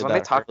are. Because when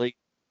they talk,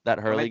 that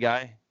Hurley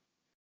guy,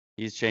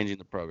 he's changing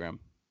the program.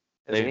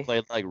 They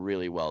played like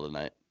really well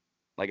tonight.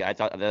 Like I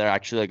thought they're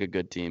actually like a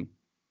good team.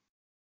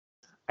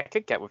 I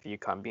could get with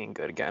UConn being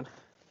good again.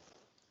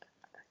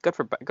 Good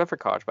for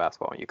college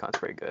basketball, and UConn's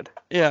pretty good.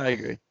 Yeah, I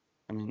agree.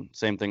 I mean,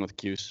 same thing with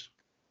Cuse.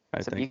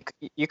 I think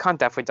UConn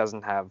definitely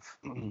doesn't have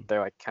their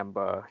like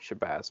Kemba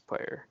Shabazz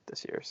player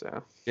this year,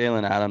 so.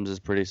 Jalen Adams is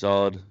pretty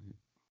solid.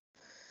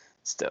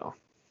 Still.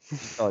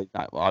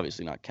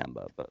 Obviously not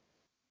Kemba, but.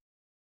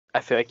 I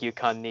feel like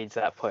UConn needs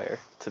that player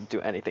to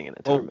do anything in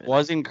the tournament. What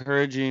was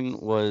encouraging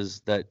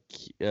was that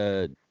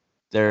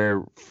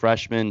their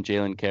freshman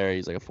Jalen Carey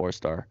is like a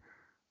 4-star,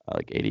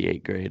 like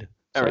 88 grade.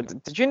 So,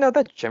 did you know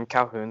that Jim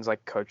Calhoun's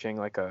like coaching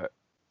like a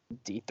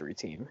D3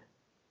 team?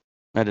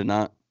 I did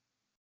not.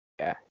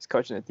 Yeah, he's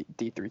coaching a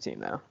D3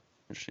 team now.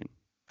 Interesting.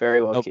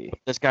 Very low key.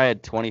 This guy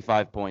had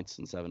 25 points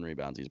and 7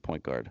 rebounds. He's a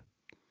point guard.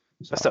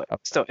 So,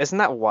 still, isn't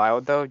that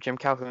wild though? Jim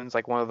Calhoun's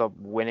like one of the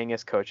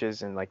winningest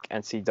coaches in like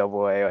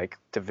NCAA like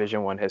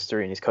Division I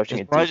history, and he's coaching.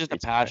 It's probably just a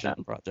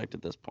passion project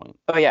at this point.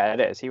 Oh yeah, it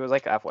is. He was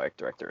like athletic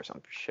director or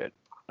some shit.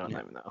 I don't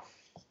even know.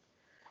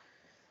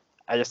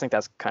 I just think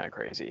that's kind of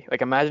crazy.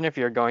 Like, imagine if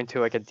you're going to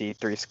like a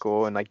D3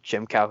 school and like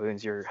Jim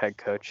Calhoun's your head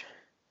coach.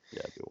 Yeah,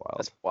 it'd be wild.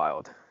 That's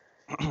wild.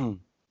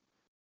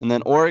 And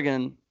then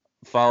Oregon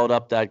followed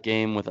up that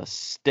game with a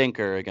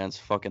stinker against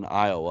fucking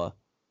Iowa.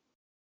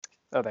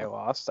 Oh, they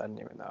lost? I didn't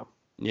even know.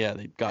 Yeah,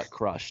 they got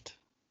crushed. It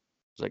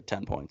was like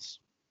 10 points.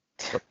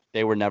 But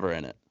they were never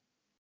in it.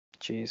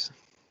 Jeez.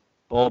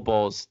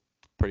 Bol-Bol's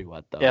pretty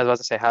wet, though. Yeah, I was about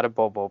to say, how did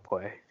Bol-Bol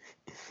play?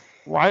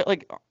 Why?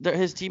 Like,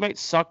 his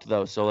teammates sucked,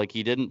 though, so, like,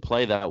 he didn't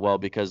play that well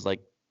because,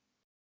 like,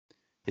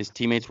 his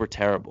teammates were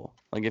terrible.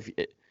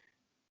 Like,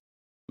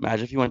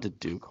 Imagine if he went to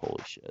Duke.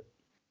 Holy shit.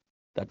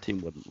 That team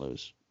wouldn't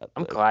lose.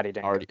 I'm glad he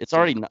didn't. It's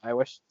already not. I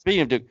wish.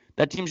 Speaking of Duke,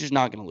 that team's just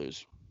not going to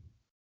lose.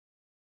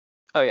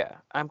 Oh, yeah.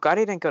 I'm glad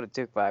he didn't go to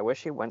Duke, but I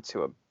wish he went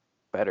to a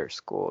better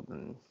school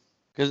than.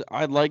 Because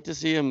I'd like to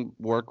see him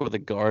work with a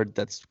guard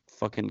that's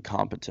fucking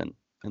competent.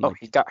 And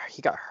he got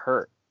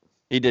hurt.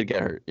 He did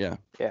get hurt, yeah.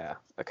 Yeah,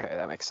 okay,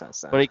 that makes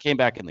sense then. But he came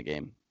back in the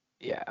game.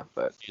 Yeah,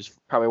 but he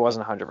probably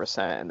wasn't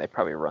 100%, and they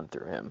probably run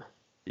through him.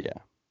 Yeah.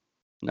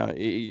 No, but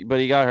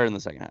he got hurt in the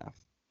second half.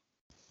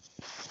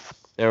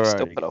 They were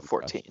still put up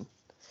 14.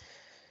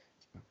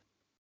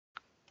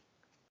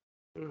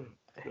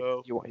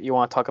 So, you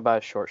want to talk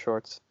about his short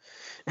shorts?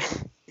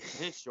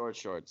 His short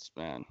shorts,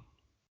 man.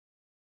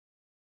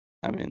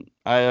 I mean,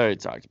 I already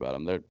talked about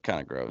them. They're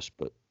kind of gross,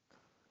 but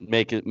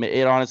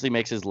it honestly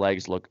makes his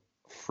legs look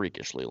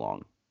freakishly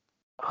long.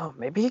 Oh,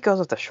 maybe he goes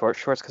with the short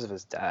shorts because of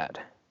his dad.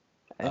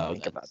 I didn't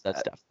think about that.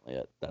 That's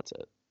definitely it. That's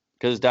it.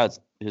 Because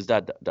his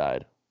dad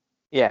died.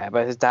 Yeah,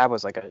 but his dad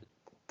was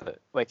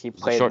he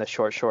played in the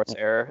short shorts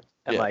era,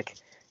 and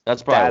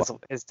that's probably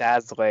his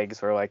dad's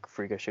legs were like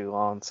freakishly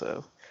long.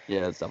 So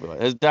yeah, that's definitely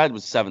why. His dad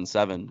was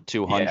 7'7",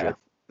 200. Yeah,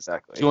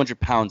 exactly. 200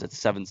 pounds at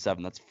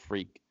 7'7". That's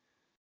freak.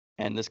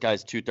 And this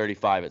guy's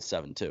 235 at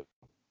 7'2".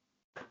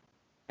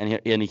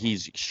 And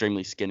he's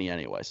extremely skinny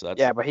anyway. So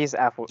that's but he's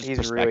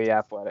really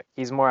athletic.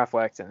 He's more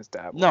athletic than his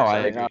dad. No, I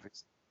agree.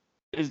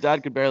 His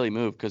dad could barely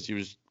move because he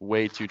was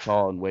way too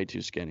tall and way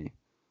too skinny.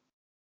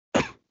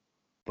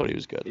 But he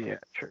was good. Yeah,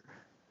 true.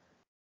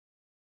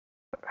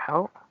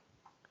 How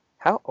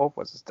old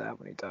was his dad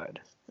when he died?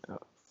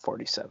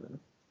 47.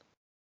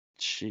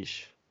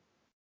 Sheesh.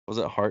 Was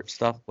it heart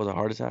stuff? Was it a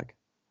heart attack?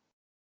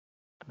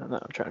 I don't know.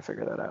 I'm trying to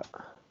figure that out.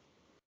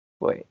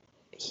 Wait,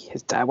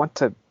 his dad went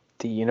to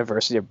the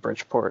University of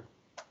Bridgeport.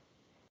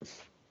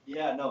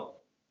 Yeah, no.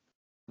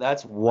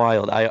 That's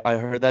wild. I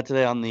heard that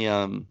today on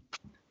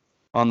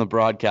the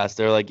broadcast.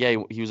 They're like,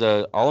 yeah, he was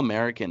a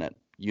All-American at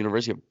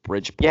University of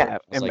Bridgeport. Yeah,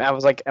 I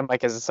was like,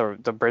 is this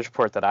the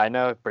Bridgeport that I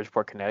know?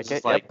 Bridgeport,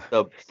 Connecticut? Like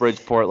the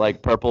Bridgeport,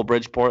 like purple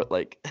Bridgeport,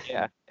 like.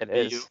 Yeah, it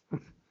is.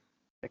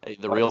 Hey,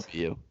 the real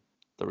BU.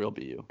 The real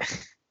BU.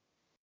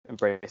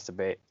 Embrace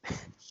debate.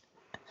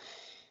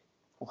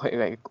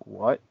 Wait,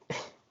 what?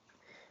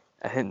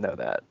 I didn't know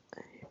that.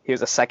 He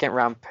was a second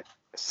round,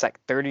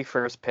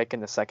 31st pick in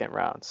the second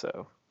round.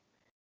 So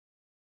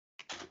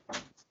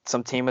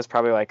some team was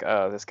probably like,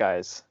 oh, this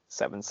guy's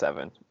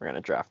 7'7". We're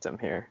gonna draft him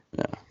here.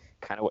 Yeah.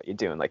 Kind of what you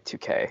do in like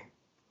 2K.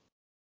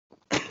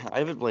 I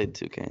haven't played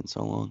 2K in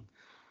so long.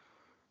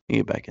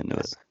 You get back into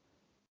it.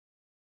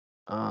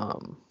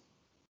 Then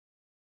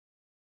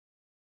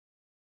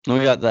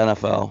we got the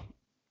NFL.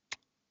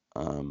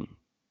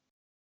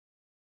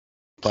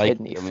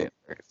 Kidney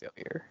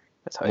failure.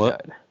 That's how he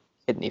died.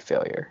 Kidney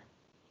failure.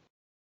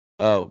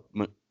 Oh,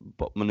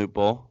 Manute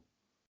Bol?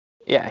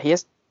 Yeah, he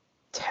has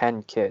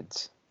 10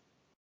 kids.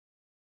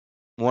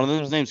 One of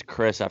them's name's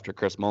Chris after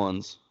Chris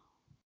Mullins.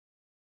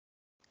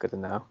 Good to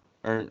know.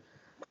 Or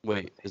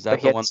wait, is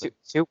that the one? He had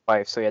two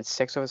wives, so he had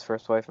 6 of his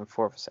first wife and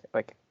 4 of his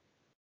like.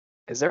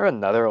 Is there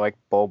another like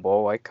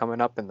Bol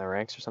coming up in the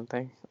ranks or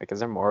something? Like, is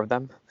there more of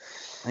them?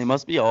 They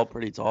must be all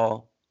pretty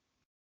tall.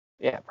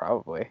 Yeah,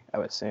 probably. I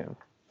would assume.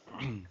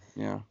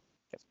 Yeah.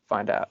 Guess we'll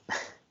find out.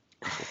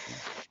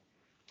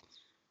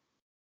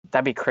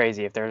 That'd be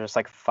crazy if there were just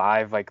like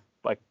 5 like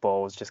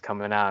Bulls just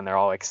coming out and they're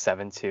all like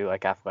 7'2",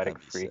 like athletic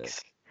freaks.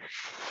 Sick.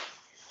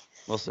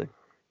 We'll see.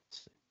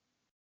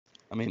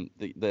 I mean,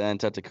 the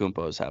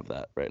Antetokounmpos have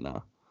that right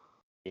now.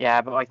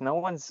 Yeah, but like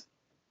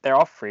they're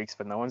all freaks,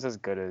 but no one's as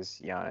good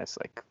as Giannis,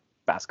 like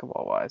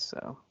basketball wise.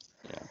 So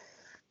yeah.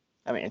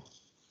 I mean,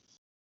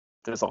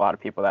 there's a lot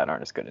of people that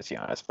aren't as good as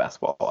Giannis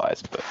basketball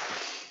wise, but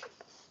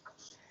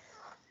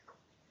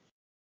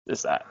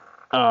there's that.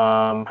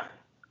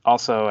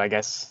 Also, I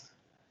guess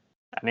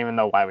I don't even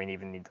know why we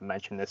even need to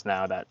mention this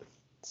now that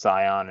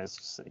Zion is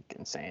just like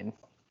insane.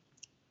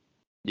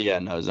 Yeah,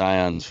 no,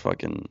 Zion's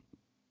fucking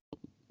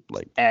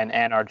like. And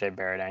RJ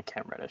Barrett and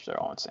Cam Reddish, they're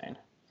all insane.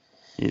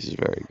 He's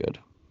very good.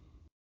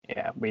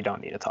 Yeah, we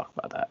don't need to talk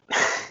about that.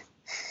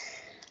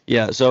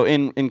 Yeah, so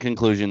in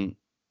conclusion,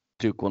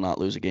 Duke will not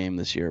lose a game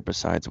this year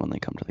besides when they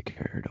come to the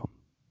Carrier Dome.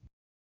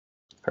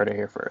 Heard it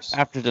here first.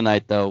 After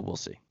tonight, though, we'll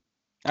see.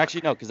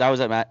 Actually, no, because I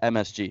was at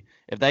MSG.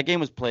 If that game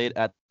was played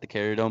at the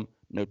Carrier Dome,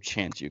 no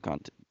chance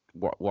UConn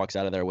walks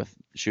out of there with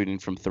shooting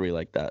from 3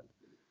 like that.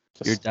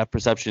 Your depth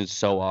perception is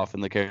so off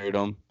in the Carrier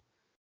Dome.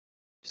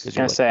 I was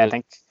gonna say, I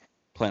think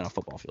playing on a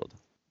football field.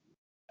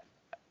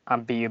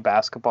 On BU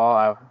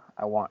basketball,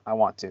 I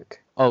want Duke.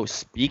 Oh,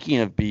 speaking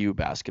of BU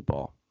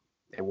basketball,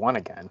 they won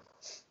again.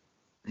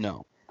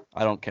 No,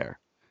 I don't care.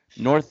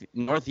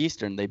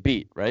 Northeastern they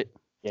beat, right?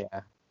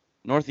 Yeah.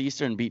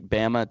 Northeastern beat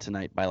Bama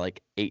tonight by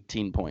like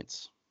 18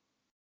 points.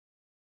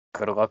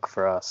 Good luck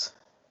for us.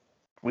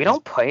 We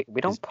don't play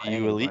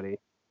anybody. Elite?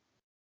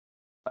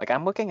 Like,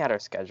 I'm looking at our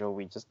schedule,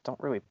 we just don't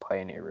really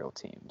play any real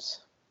teams,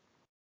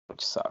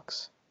 which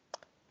sucks.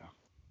 Yeah.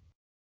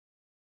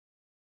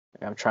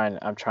 I'm trying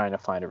to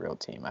find a real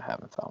team. I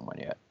haven't found one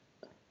yet.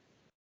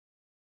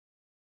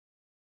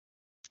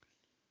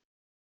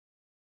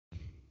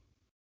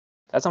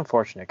 That's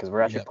unfortunate because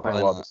we're actually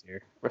playing well this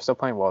year. We're still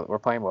playing well. We're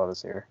playing well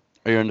this year.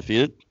 Are you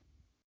undefeated?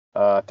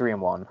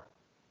 3-1.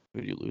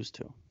 Who did you lose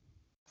to?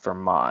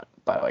 Vermont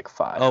by like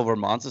 5. Oh,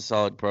 Vermont's a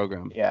solid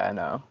program. Yeah, I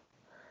know.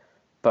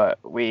 But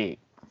we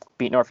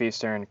beat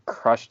Northeastern,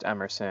 crushed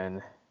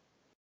Emerson,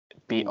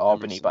 beat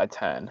Albany by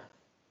 10.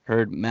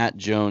 Heard Matt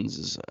Jones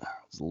is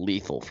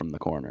lethal from the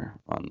corner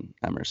on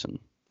Emerson.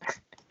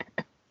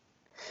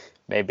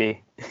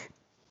 Maybe.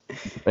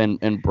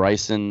 And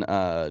Bryson.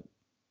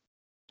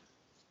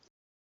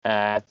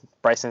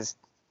 Bryson's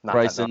not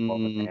Bryson. That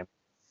name.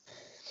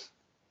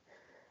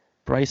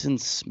 Bryson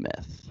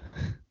Smith.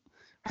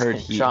 Heard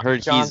he's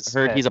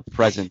a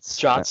presence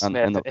John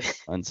Smith. on the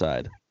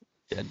inside.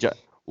 Yeah,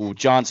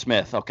 John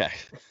Smith. Okay,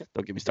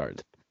 don't get me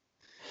started.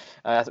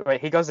 Right,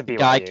 he goes to BYU.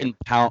 Guy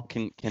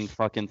can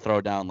fucking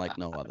throw down like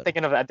no other.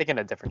 I'm thinking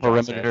a different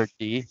perimeter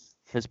D.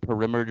 His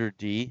perimeter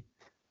D.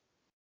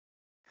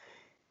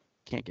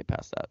 Can't get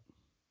past that.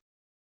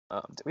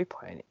 Did we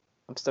play any?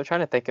 I'm still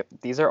trying to think.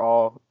 These are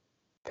all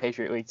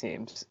Patriot League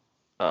teams.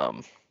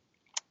 Yeah,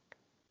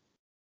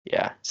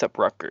 except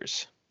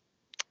Rutgers.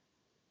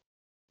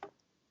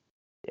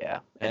 Yeah.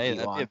 Hey,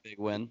 that'd be a big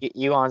win.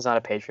 Elon's not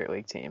a Patriot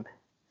League team.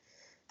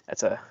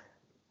 That's a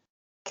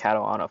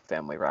Catalano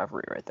family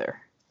rivalry right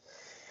there.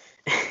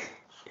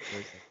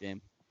 Where's that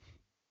game?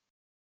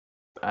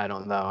 I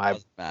don't know.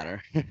 Doesn't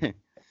matter.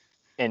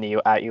 And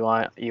you at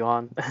Elon?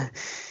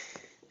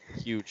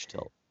 Huge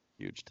tilt.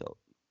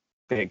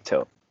 Big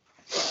tilt.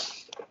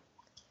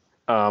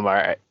 All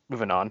right,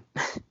 moving on.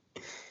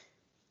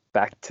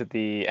 Back to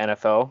the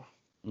NFL.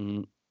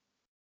 Mm-hmm.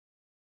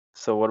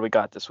 So what do we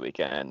got this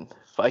weekend?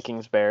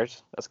 Vikings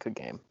Bears. That's a good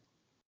game.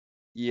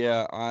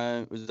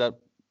 Yeah, was that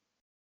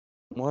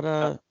what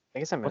I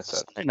guess I missed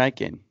it. Sunday night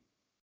game.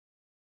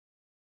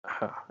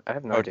 I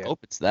have no idea. I hope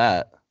it's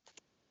that.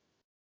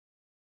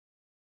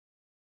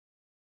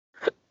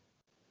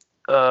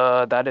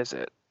 That is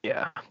it.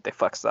 Yeah, they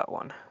flexed that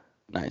one.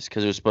 Nice,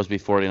 because it was supposed to be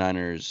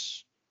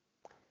 49ers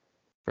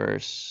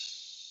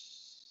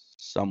versus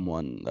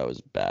someone that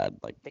was bad.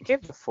 Like they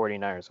gave the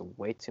 49ers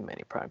way too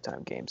many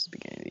primetime games at the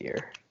beginning of the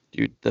year.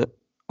 Dude,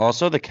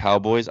 also the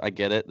Cowboys, I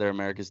get it, they're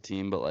America's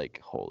team, but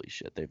like holy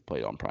shit, they've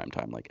played on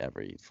primetime like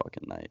every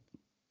fucking night.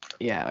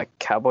 Yeah, like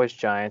Cowboys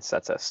Giants,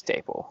 that's a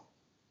staple.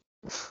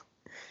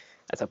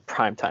 That's a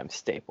primetime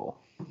staple.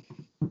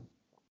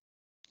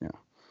 Yeah.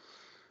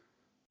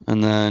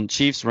 And then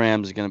Chiefs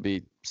Rams is gonna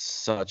be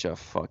such a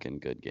fucking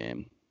good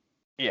game.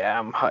 Yeah,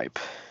 I'm hype.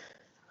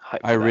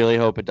 I really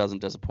hope it doesn't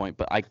disappoint,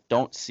 but I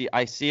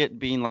see it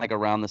being like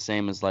around the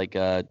same as like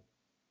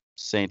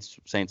Saints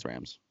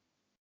Rams.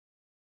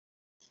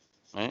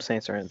 Right?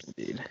 Saints Rams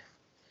indeed.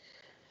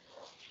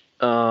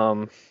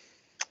 Trying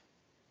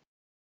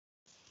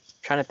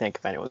to think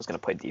if anyone's gonna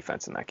play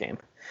defense in that game.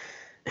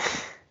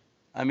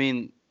 I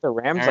mean, the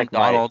Rams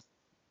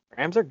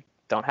Rams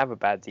don't have a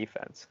bad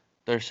defense.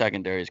 Their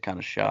secondary is kind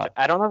of shot.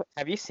 I don't know.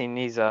 Have you seen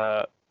these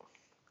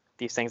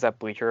things that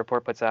Bleacher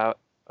Report puts out?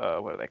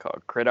 What are they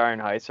called? Gridiron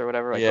Heights or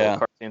whatever, like little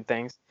cartoon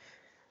things.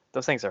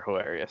 Those things are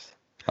hilarious.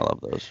 I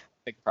love those.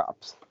 Big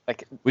props.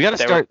 Like we got to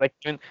start.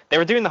 They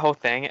were doing the whole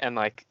thing, and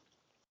like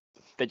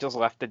they just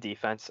left the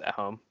defense at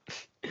home.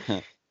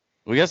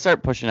 We got to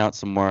start pushing out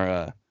some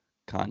more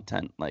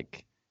content,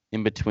 like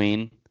in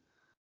between,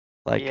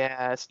 like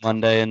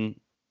Monday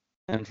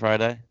and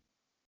Friday.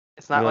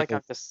 It's not like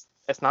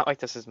It's not like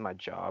this is my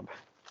job.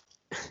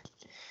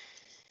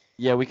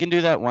 Yeah, we can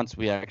do that once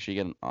we actually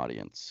get an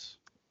audience.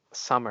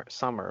 Summer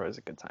is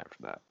a good time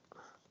for that.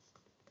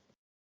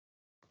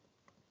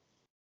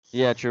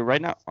 Yeah, true.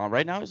 Right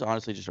now is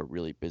honestly just a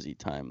really busy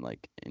time,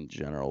 like in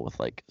general with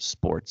like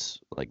sports.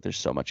 Like there's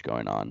so much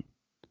going on.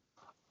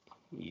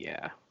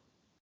 Yeah,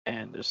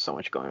 and there's so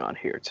much going on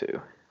here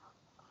too.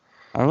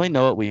 I don't really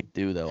know what we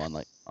do though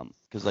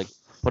because like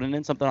putting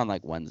in something on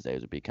like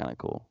Wednesdays would be kind of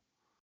cool.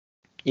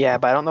 Yeah,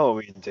 but I don't know what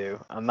we can do.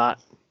 I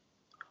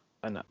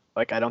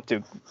don't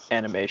do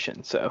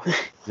animation, so.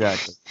 Yeah,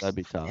 that'd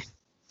be tough.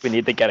 We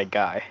need to get a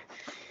guy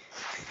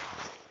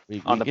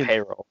on the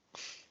payroll.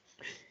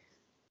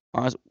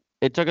 Honestly,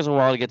 it took us a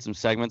while to get some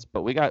segments,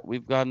 but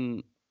we've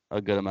gotten a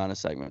good amount of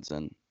segments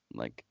and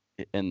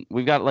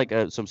we've got like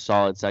some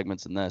solid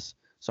segments in this.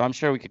 So I'm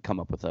sure we could come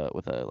up with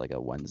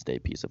a Wednesday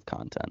piece of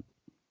content.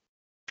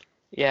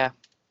 Yeah,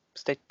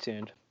 stay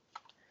tuned.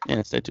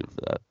 Yeah, stay tuned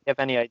for that. If you have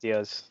any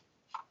ideas,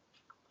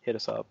 hit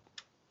us up.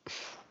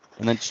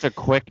 And then just a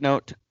quick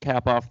note to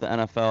cap off the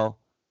NFL.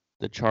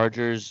 The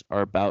Chargers are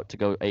about to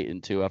go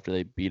 8-2 after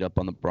they beat up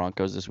on the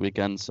Broncos this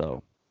weekend.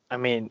 So, I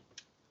mean,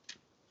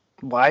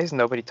 why is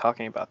nobody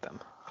talking about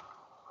them?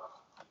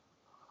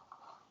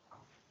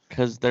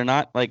 Because they're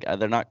not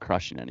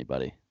crushing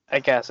anybody. I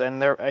guess,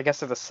 and they're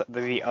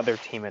the other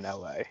team in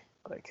LA.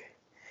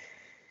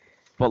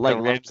 But like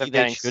the Rams are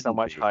getting so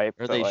much hype.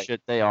 Or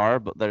they are,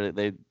 but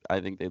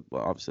I think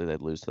obviously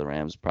they'd lose to the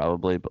Rams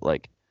probably, but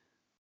like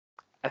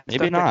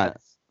maybe not.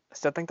 I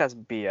still think that's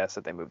BS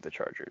that they moved the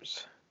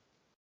Chargers.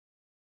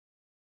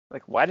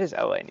 Like, why does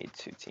LA need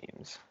two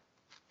teams?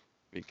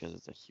 Because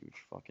it's a huge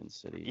fucking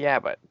city. Yeah,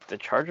 but the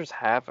Chargers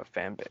have a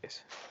fan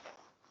base.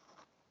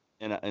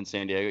 in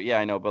San Diego. Yeah,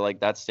 I know, but like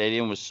that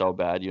stadium was so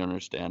bad. You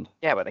understand?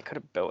 Yeah, but they could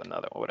have built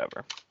another one,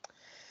 whatever.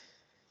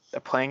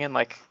 They're playing in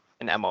like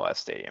an MLS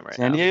stadium right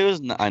San now.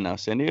 Diego's I know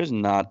San Diego's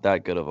not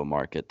that good of a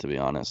market, to be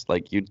honest.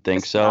 Like you'd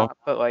think It's so. not,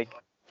 but like,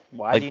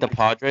 why? Like the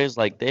Padres,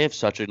 like they have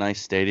such a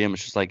nice stadium.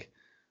 It's just like,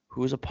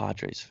 who's a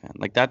Padres fan?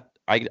 Like that,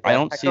 I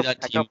don't see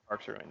that team. Petco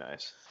Park's really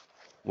nice.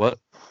 What?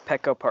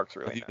 Petco Park's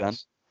really Have you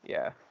nice.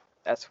 Yeah,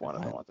 that's one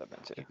of the ones I've been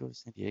to. You go to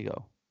San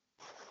Diego.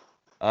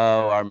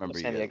 Oh, I remember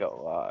San Diego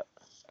a lot.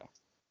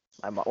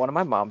 One of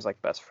my mom's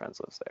like best friends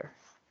lives there.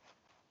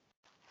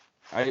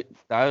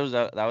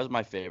 That was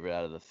my favorite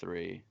out of the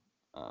three.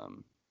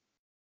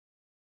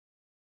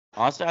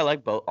 Honestly, I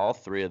like all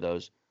three of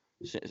those.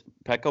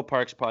 Petco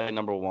Park's probably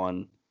number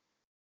one,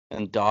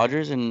 and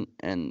Dodgers and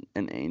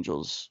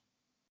Angels.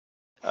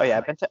 Oh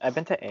yeah, I've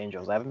been to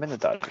Angels. I haven't been to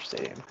Dodger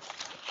Stadium.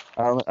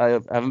 I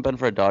haven't been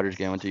for a Dodgers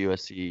game. I went to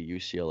USC,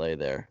 UCLA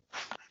there.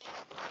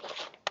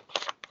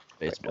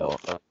 Baseball,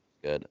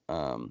 good.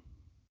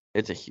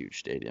 It's a huge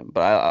stadium,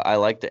 but I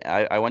liked it.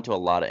 I went to a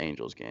lot of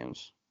Angels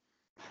games.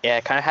 Yeah,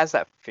 it kind of has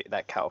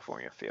that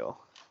California feel.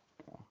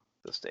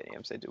 The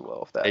stadiums, they do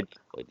well with that. They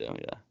definitely do,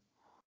 yeah.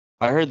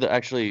 I heard that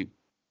actually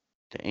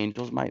the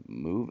Angels might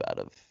move out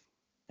of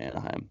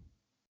Anaheim.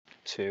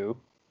 Too.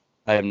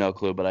 I have no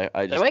clue, but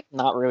I just... They're like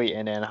not really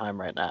in Anaheim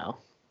right now.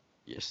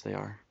 Yes, they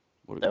are.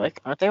 They're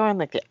like, aren't they on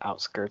like the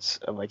outskirts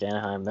of like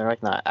Anaheim? They're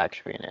like not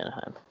actually in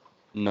Anaheim.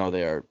 No,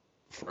 they are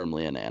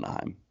firmly in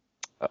Anaheim.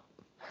 Oh.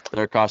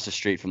 They're across the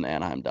street from the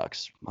Anaheim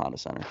Ducks Honda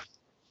Center.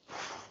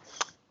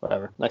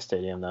 Whatever. Nice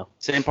stadium though.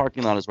 Same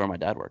parking lot as where my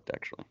dad worked,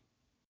 actually.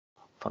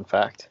 Fun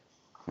fact.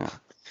 Yeah.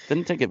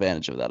 Didn't take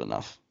advantage of that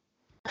enough.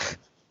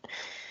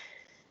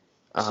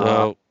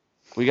 So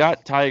we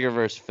got Tiger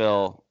versus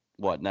Phil.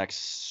 What,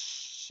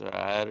 next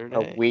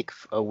Saturday?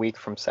 A week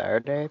from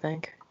Saturday, I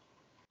think.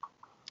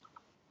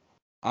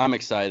 I'm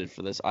excited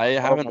for this. I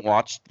haven't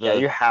watched the... Yeah,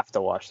 you have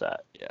to watch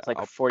that. Yeah, it's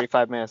like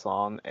 45 minutes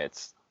long.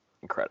 It's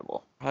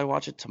incredible. Probably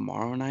watch it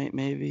tomorrow night,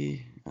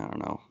 maybe. I don't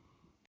know.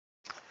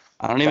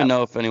 I don't even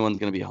know if anyone's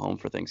gonna be home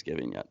for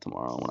Thanksgiving yet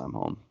tomorrow when I'm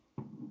home.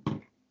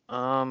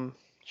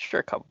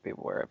 Sure, a couple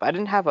people were. If I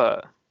didn't have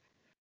a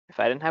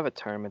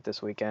tournament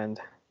this weekend,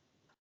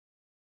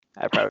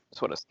 I probably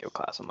just would have skipped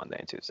class on Monday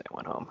and Tuesday and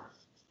went home.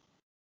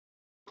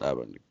 That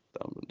would have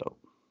been dope.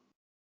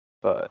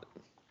 But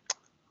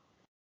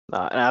no,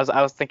 and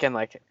I was thinking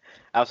like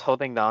I was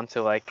holding on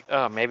to like,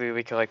 oh, maybe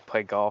we could like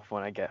play golf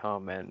when I get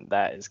home, and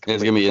that is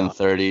it's gonna be in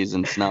 30s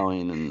and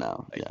snowing and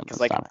no, yeah, because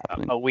like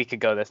a week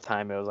ago this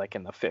time it was like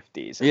in the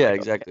 50s. Yeah, like,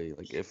 exactly. Okay.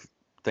 Like if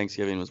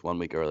Thanksgiving was 1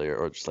 week earlier,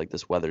 or just like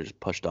this weather just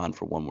pushed on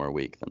for one more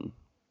week, then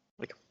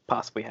like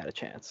possibly had a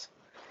chance.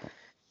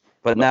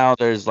 But now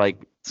there's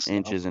like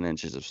inches and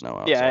inches of snow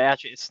outside. Yeah,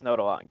 actually it snowed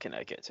a lot in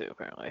Connecticut too,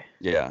 apparently.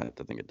 Yeah,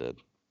 I think it did.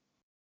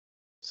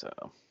 So,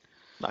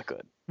 not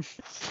good.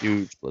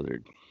 Huge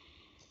blizzard.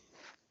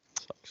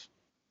 Sucks.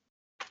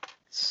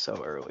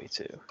 So early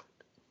too.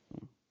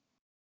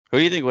 Who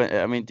do you think?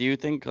 I mean, do you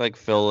think like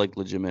Phil like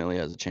legitimately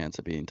has a chance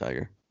of beating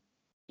Tiger?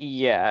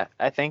 Yeah,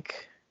 I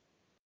think.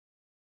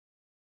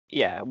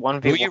 Yeah,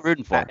 1v1. Who are you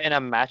rooting for? In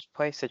a match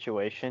play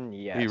situation,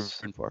 yes. Who are you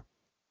rooting for?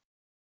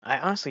 I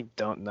honestly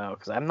don't know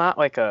because I'm not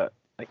like a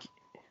like.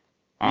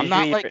 I'm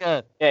not like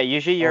a. Yeah,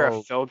 usually you're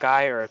a Phil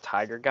guy or a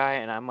Tiger guy,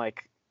 and I'm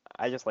like,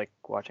 I just like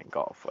watching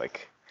golf.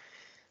 Like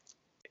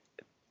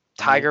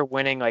Tiger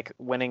winning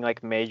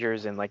like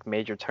majors and like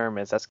major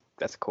tournaments.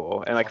 That's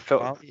cool. And like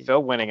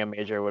Phil winning a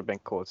major would have been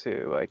cool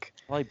too. Like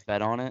probably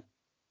bet on it.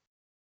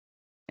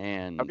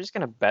 And I'm just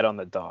gonna bet on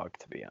the dog,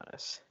 to be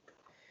honest.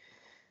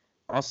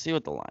 I'll see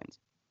what the lines.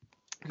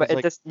 But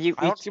like, I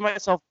don't see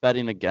myself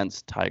betting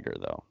against Tiger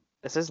though.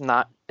 It's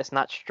not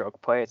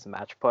stroke play, it's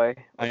match play.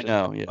 I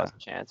know, yeah.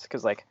 Chance,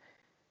 because like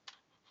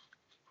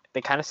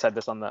they kind of said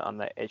this on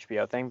the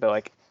HBO thing, but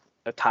like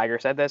the Tiger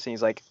said this, and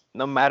he's like,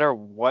 no matter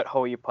what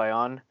hole you play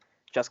on,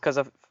 just because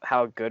of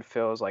how good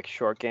Phil's like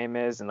short game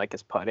is and like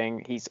his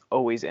putting, he's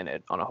always in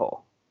it on a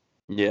hole.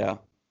 Yeah.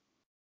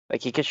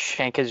 Like he could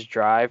shank his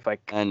drive like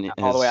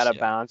all the way out of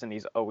bounds, and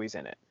he's always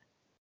in it.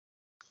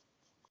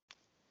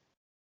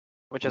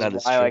 Which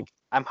is why like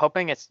I'm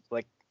hoping it's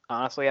like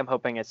honestly I'm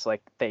hoping it's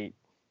like the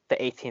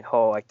 18th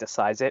hole like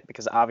decides it,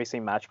 because obviously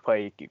match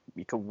play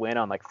you could win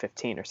on like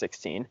 15 or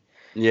 16.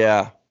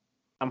 Yeah.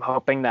 I'm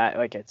hoping that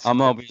like I'm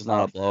hoping it's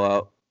not a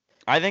blowout.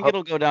 I think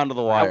it'll go down to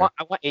the wire.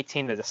 I want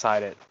 18 to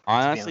decide it.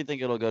 I honestly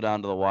think it'll go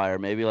down to the wire.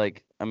 Maybe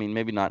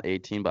maybe not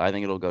 18, but I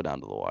think it'll go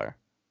down to the wire.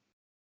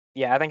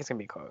 Yeah, I think it's gonna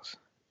be close.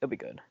 It'll be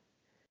good.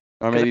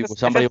 Or maybe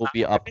somebody will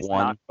be up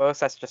one. Not close,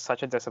 that's just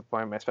such a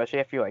disappointment, especially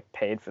if you like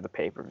paid for the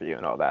pay-per-view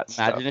and all that.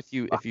 Imagine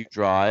if you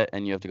draw it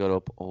and you have to go to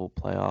a whole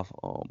playoff.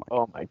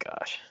 Oh my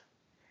gosh.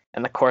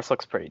 And the course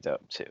looks pretty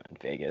dope too in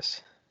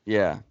Vegas.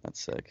 Yeah,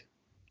 that's sick.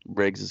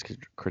 Riggs is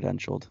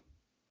credentialed.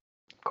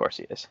 Of course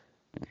he is.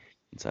 Yeah,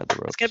 inside the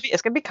ropes.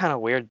 It's gonna be kind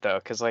of weird though,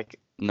 cause like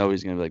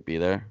nobody's gonna be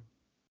there,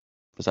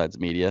 besides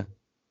media.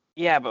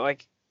 Yeah, but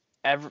like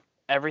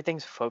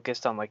everything's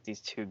focused on like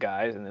these two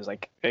guys, and there's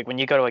like when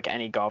you go to like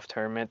any golf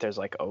tournament, there's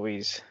like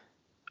always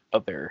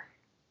other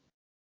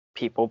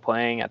people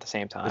playing at the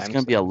same time. It's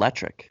gonna be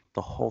electric.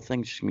 The whole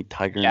thing's just gonna be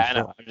Tiger and Phil. Yeah, I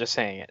know. I'm just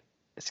saying it.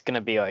 It's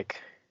gonna be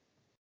like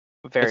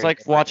very. It's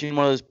like watching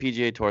one of those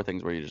PGA Tour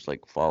things where you just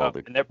like follow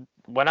the. And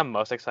what I'm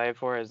most excited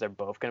for is they're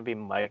both gonna be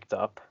mic'd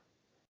up,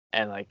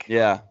 and like.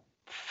 Yeah.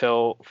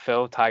 Phil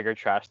Tiger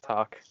trash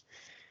talk.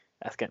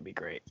 That's gonna be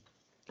great.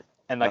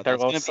 And like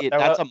that's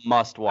a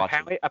must watch.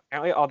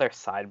 Apparently all their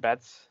side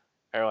bets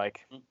are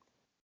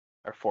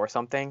for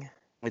something.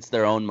 It's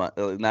their own money,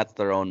 and that's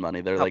their own money.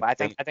 They're I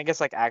think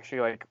it's like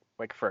actually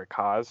like for a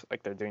cause.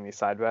 Like they're doing these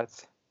side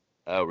bets.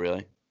 Oh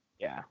really?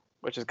 Yeah,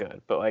 which is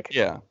good. But like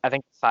yeah, I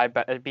think side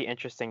bet it'd be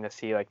interesting to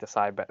see like the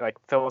side bet. Like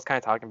Phil was kind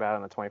of talking about it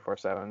on the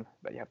 24/7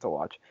 that you have to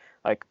watch.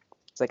 Like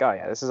it's like, oh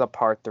yeah, this is a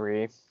par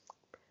 3. I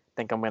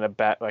think I'm gonna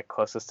bet like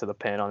closest to the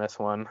pin on this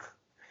one.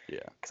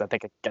 Yeah. Because I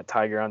think I get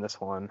Tiger on this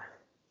one.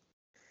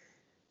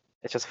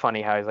 It's just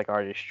funny how he's like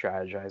already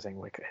strategizing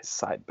like his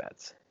side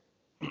bets.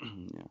 Yeah.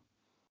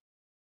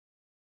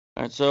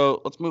 All right,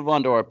 so let's move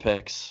on to our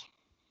picks.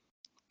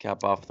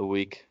 Cap off the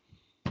week.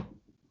 All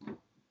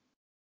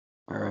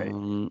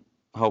right.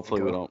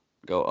 Hopefully we don't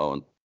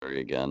go 0-3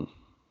 again.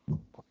 Go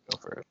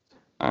for it.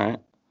 All right.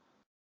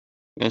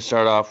 I'm gonna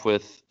start off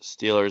with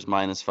Steelers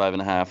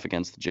 -5.5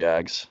 against the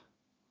Jags.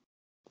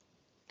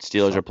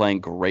 Steelers are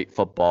playing great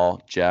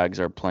football. Jags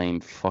are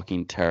playing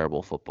fucking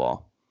terrible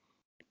football.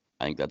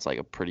 I think that's like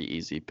a pretty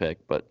easy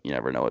pick, but you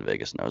never know what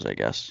Vegas knows, I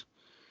guess.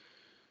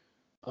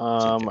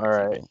 All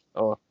right.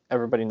 Oh,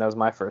 everybody knows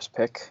my first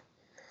pick.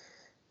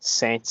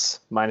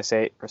 Saints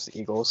 -8 versus the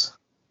Eagles,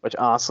 which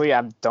honestly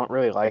I don't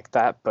really like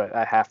that, but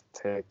I have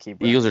to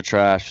keep. Eagles are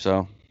trash,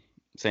 so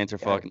Saints are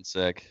fucking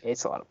sick.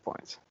 8's a lot of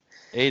points.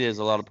 8 is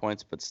a lot of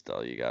points, but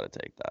still, you got to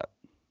take that.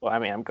 Well, I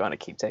mean, I'm going to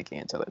keep taking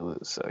it until they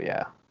lose, so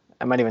yeah.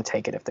 I might even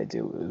take it if they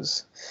do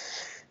lose.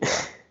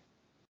 Yeah.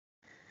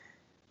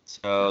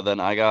 So then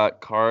I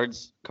got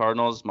Cardinals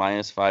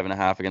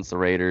 -5.5 against the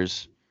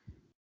Raiders.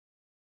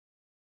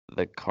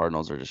 The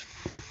Cardinals are just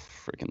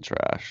freaking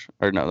trash.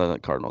 Or no, the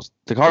Cardinals.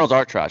 The Cardinals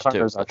are trash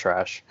Cardinals are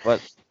trash.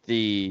 But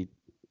the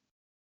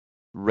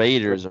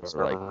Raiders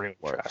are like really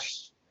worse.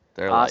 Trash.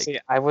 They're honestly,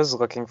 I was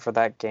looking for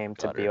that game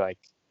to be like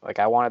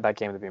I wanted that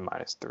game to be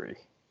 -3.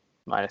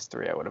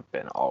 -3, I would have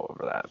been all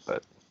over that,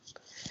 but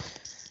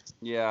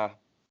yeah.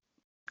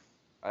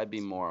 I'd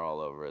be more all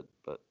over it,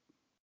 but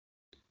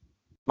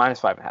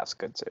 -5.5 is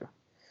good too.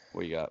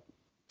 What you got?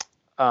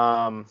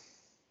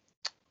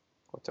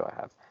 What do I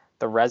have?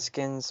 The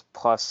Redskins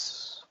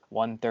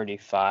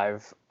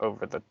 +135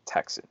 over the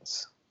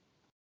Texans.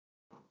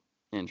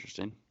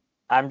 Interesting.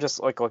 I'm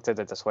just looked at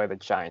it this way: the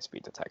Giants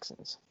beat the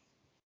Texans.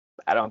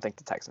 I don't think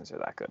the Texans are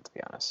that good, to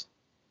be honest.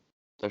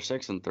 They're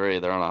 6-3.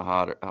 They're on a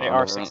hotter.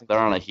 They're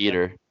on a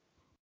heater.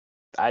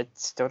 I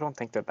still don't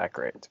think they're that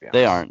great, to be honest.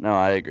 They aren't. No,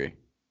 I agree.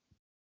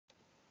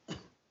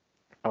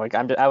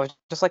 I was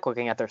just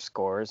looking at their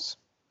scores.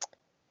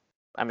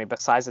 I mean,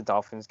 besides the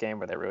Dolphins game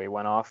where they really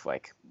went off,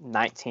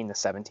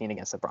 19-17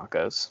 against the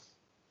Broncos,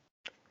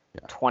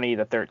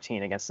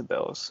 20-13 against the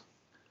Bills.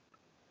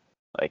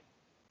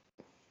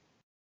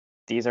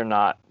 These are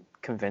not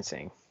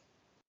convincing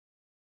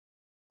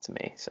to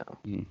me. So.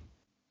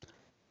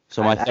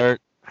 So my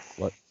third.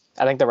 What?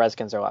 I think the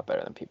Redskins are a lot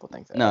better than people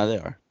think they are. No, they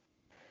are.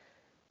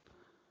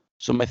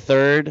 So my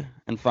third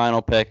and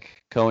final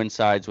pick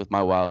coincides with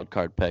my wild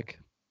card pick.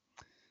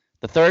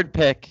 The third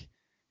pick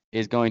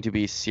is going to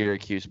be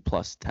Syracuse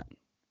 +10.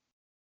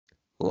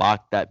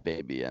 Lock that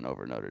baby in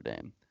over Notre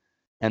Dame.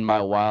 And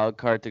my wild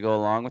card to go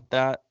along with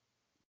that,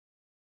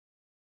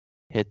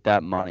 hit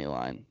that money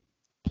line,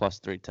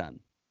 +310.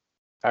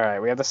 All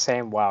right, we have the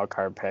same wild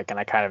card pick, and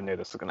I kind of knew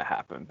this was going to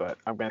happen, but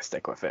I'm going to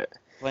stick with it.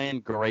 Playing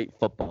great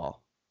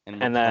football.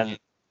 And then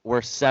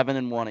we're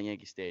 7-1 at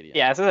Yankee Stadium.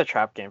 Yeah, this is a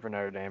trap game for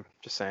Notre Dame.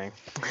 Just saying.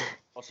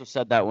 Also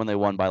said that when they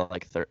won by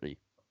 30.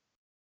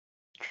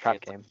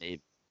 Trap game.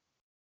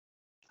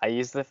 I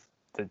use the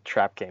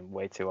trap game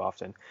way too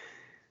often.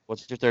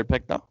 What's your third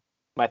pick, though?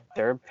 My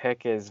third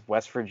pick is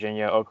West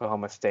Virginia,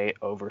 Oklahoma State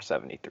over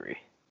 73.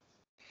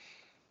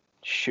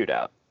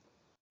 Shootout.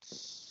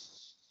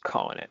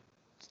 Calling it.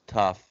 It's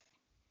tough.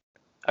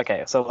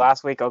 Okay, so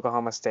last week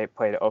Oklahoma State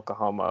played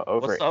Oklahoma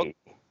over 8.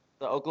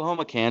 The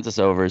Oklahoma-Kansas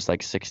over is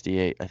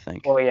 68, I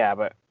think. Well, yeah,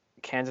 but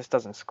Kansas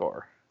doesn't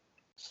score.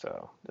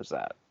 So there's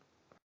that.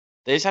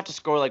 They just have to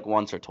score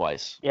once or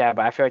twice. Yeah,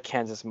 but I feel like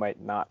Kansas might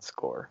not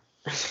score.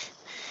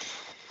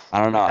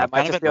 I don't know. That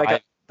might just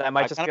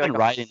be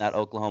riding that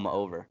Oklahoma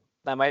over.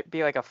 That might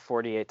be like a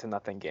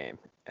 48-0 game,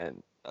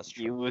 and that's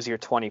true. You lose your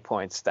 20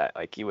 points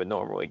that you would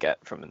normally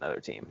get from another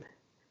team.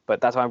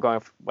 But that's why I'm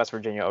going for West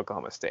Virginia,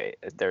 Oklahoma State.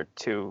 They're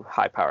two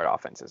high-powered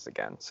offenses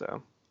again,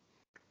 so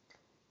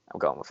I'm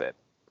going with it.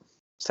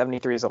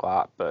 73 is a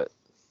lot, but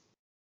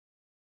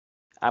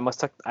I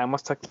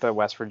almost took the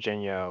West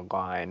Virginia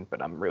line,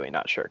 but I'm really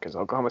not sure because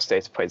Oklahoma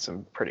State's played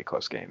some pretty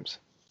close games.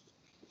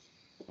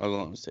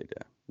 Oklahoma State,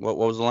 yeah. What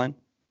was the line?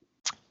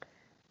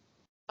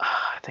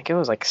 I think it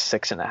was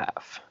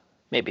 6.5,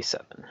 maybe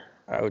 7.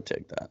 I would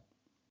take that.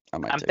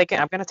 I'm going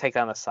to take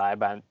that on the side,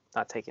 but I'm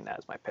not taking that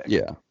as my pick.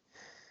 Yeah.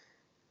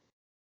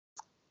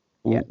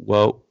 Yeah.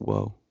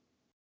 Whoa.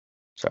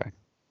 Sorry.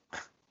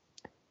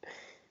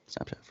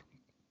 Snapchat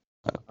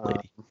from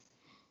lady.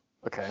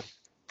 Okay.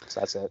 So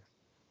that's it.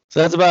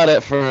 So that's about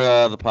it for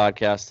the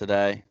podcast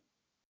today.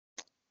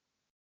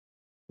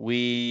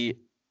 We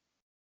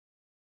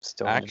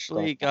Still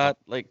actually got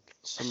like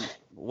some.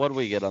 What did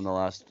we get on the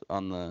last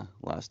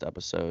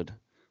episode?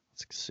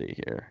 Let's see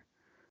here.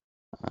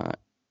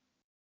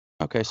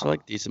 Okay, so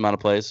like decent amount of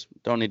plays.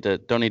 Don't need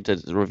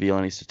to reveal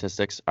any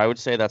statistics. I would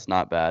say that's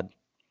not bad.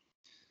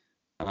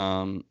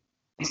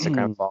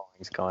 Instagram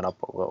following's going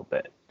up a little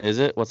bit. Is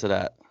it? What's it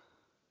at?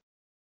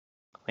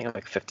 I think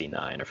like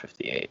 59 or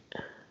 58.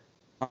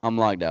 I'm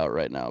logged out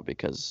right now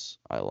because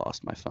I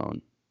lost my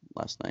phone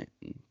last night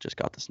and just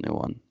got this new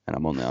one, and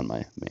I'm only on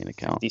my main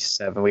account.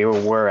 57. We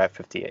were at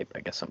 58, but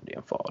I guess somebody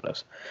unfollowed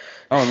us.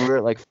 Oh, and we were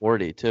at like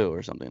 42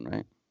 or something,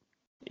 right?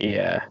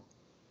 Yeah.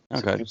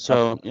 Okay,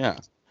 so yeah,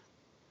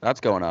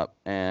 that's going up,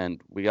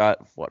 and we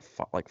got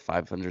like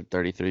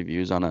 533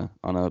 views on a.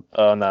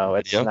 Oh no,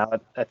 it's video? now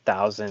at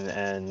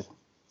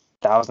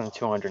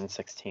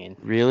 1,216.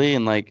 Really,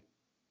 and like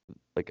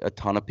a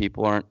ton of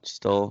people aren't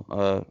still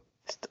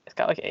It's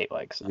got like 8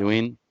 likes.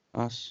 viewing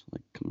us.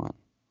 Like, come on.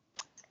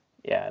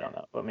 Yeah, I don't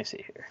know. Let me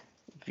see here.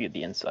 View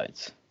the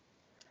insights.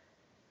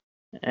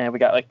 And we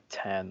got like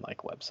 10 like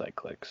website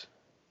clicks.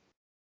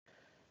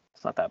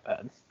 It's not that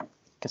bad,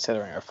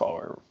 considering our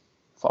follower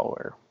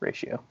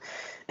ratio.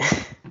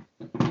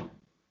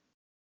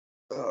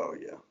 Oh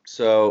yeah.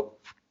 So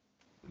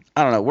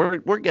I don't know.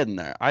 We're getting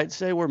there. I'd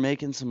say we're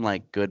making some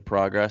like good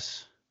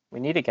progress. We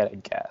need to get a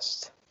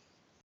guest.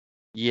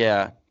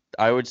 Yeah,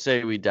 I would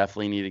say we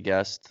definitely need a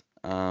guest.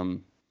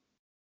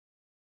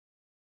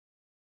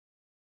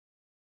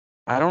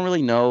 I don't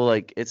really know.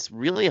 Like, it's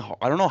really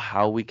I don't know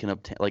how we can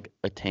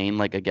attain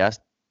like a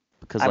guest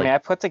because I mean, I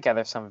put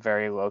together some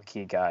very low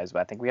key guys, but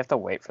I think we have to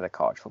wait for the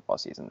college football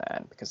season to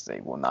end because they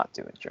will not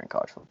do it during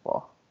college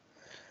football.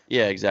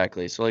 Yeah,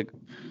 exactly. So like,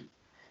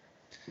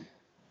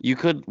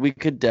 we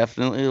could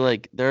definitely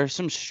like there are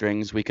some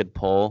strings we could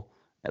pull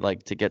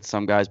like to get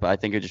some guys, but I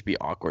think it'd just be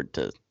awkward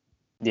to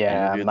interview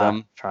I'm not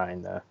them.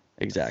 trying to.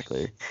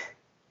 Exactly.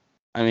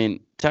 I mean,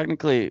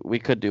 technically, we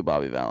could do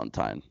Bobby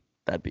Valentine.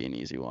 That'd be an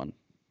easy one.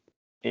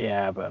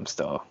 Yeah, but I'm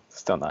still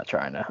not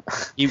trying to.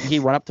 He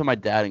went up to my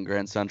dad in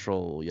Grand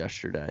Central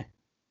yesterday.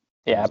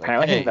 Yeah,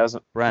 apparently like, hey, he knows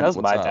Brent,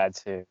 my what's up? dad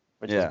too,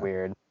 which is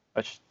weird,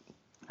 which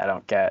I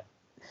don't get.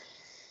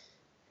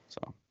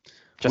 So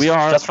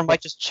just from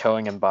like just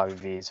chilling in Bobby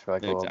V's for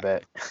like a little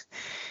bit.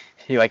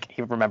 He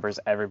remembers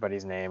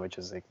everybody's name, which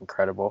is like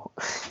incredible.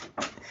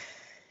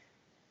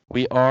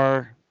 We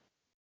are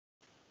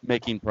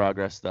making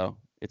progress though.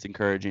 It's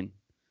encouraging.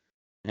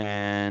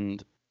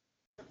 And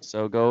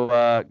so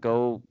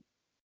go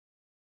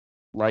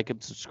like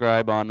and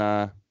subscribe on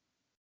a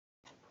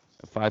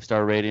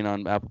 5-star rating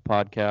on Apple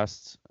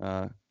Podcasts,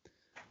 High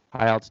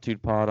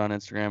Altitude Pod on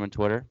Instagram and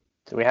Twitter.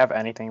 Do we have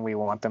anything we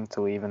want them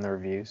to leave in the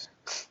reviews?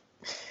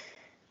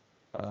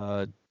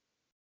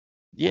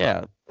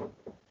 Yeah.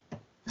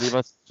 Leave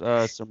us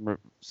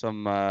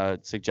some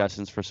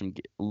suggestions for some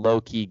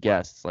low-key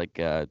guests, like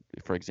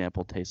for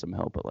example Taysom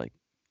Hill, but like,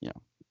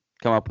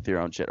 come up with your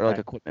own shit, or like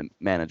equipment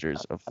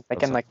managers of. I'm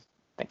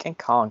thinking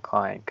Colin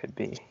Klein could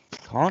be.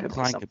 Colin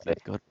Klein could be a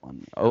good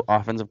one. Oh,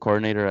 offensive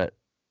coordinator at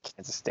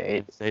Kansas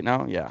State.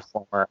 now, yeah.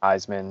 Former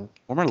Heisman.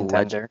 Former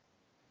legend.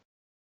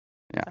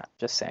 Yeah,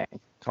 just saying.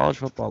 College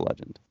football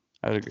legend.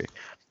 I would agree.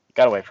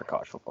 Gotta wait for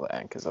college football to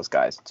end because those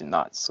guys do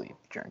not sleep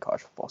during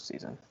college football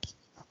season.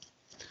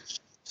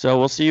 So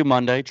we'll see you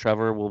Monday.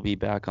 Trevor will be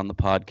back on the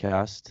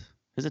podcast.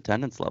 His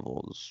attendance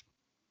levels.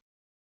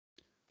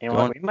 You know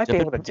what? We might be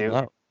able to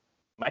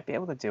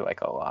do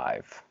like a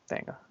live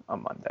thing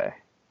on Monday.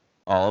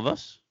 All of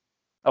us?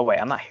 Oh wait,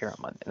 I'm not here on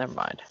Monday. Never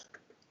mind.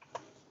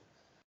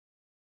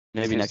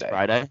 Maybe Tuesday. next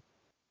Friday?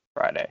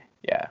 Friday,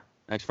 yeah.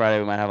 Next Friday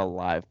we might have a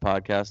live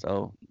podcast.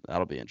 Oh,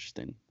 that'll be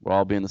interesting. We'll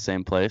all be in the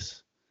same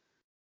place.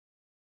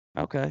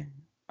 Okay,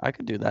 I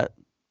could do that.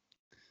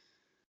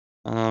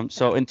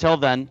 So until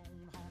then,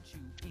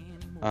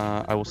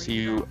 I will see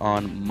you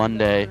on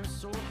Monday.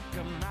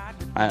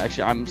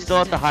 I'm still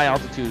at the high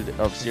altitude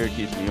of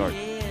Syracuse, New York,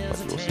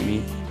 but you'll see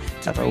me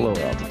at the lower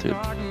altitude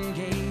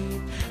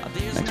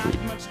next week.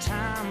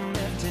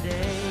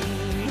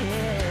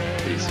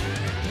 Peace.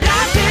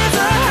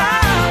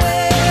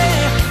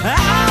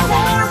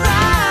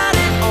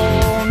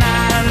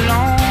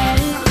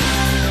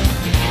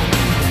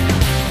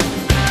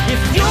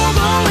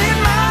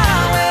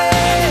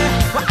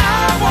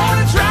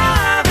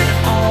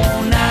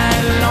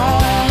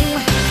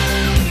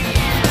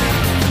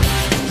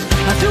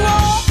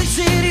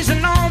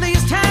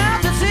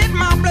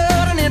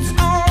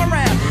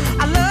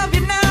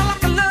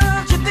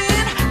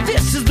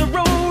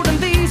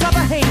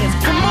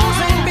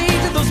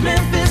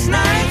 Memphis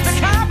nights, the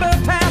copper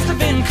pass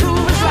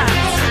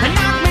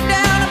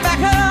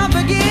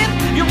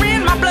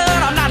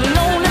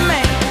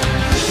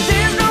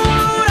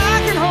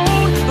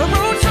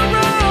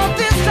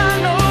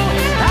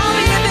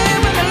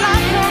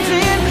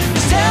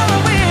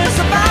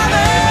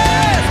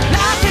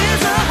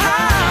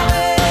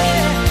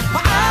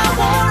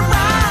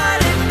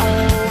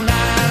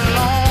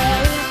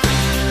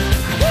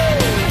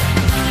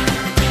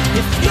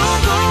If you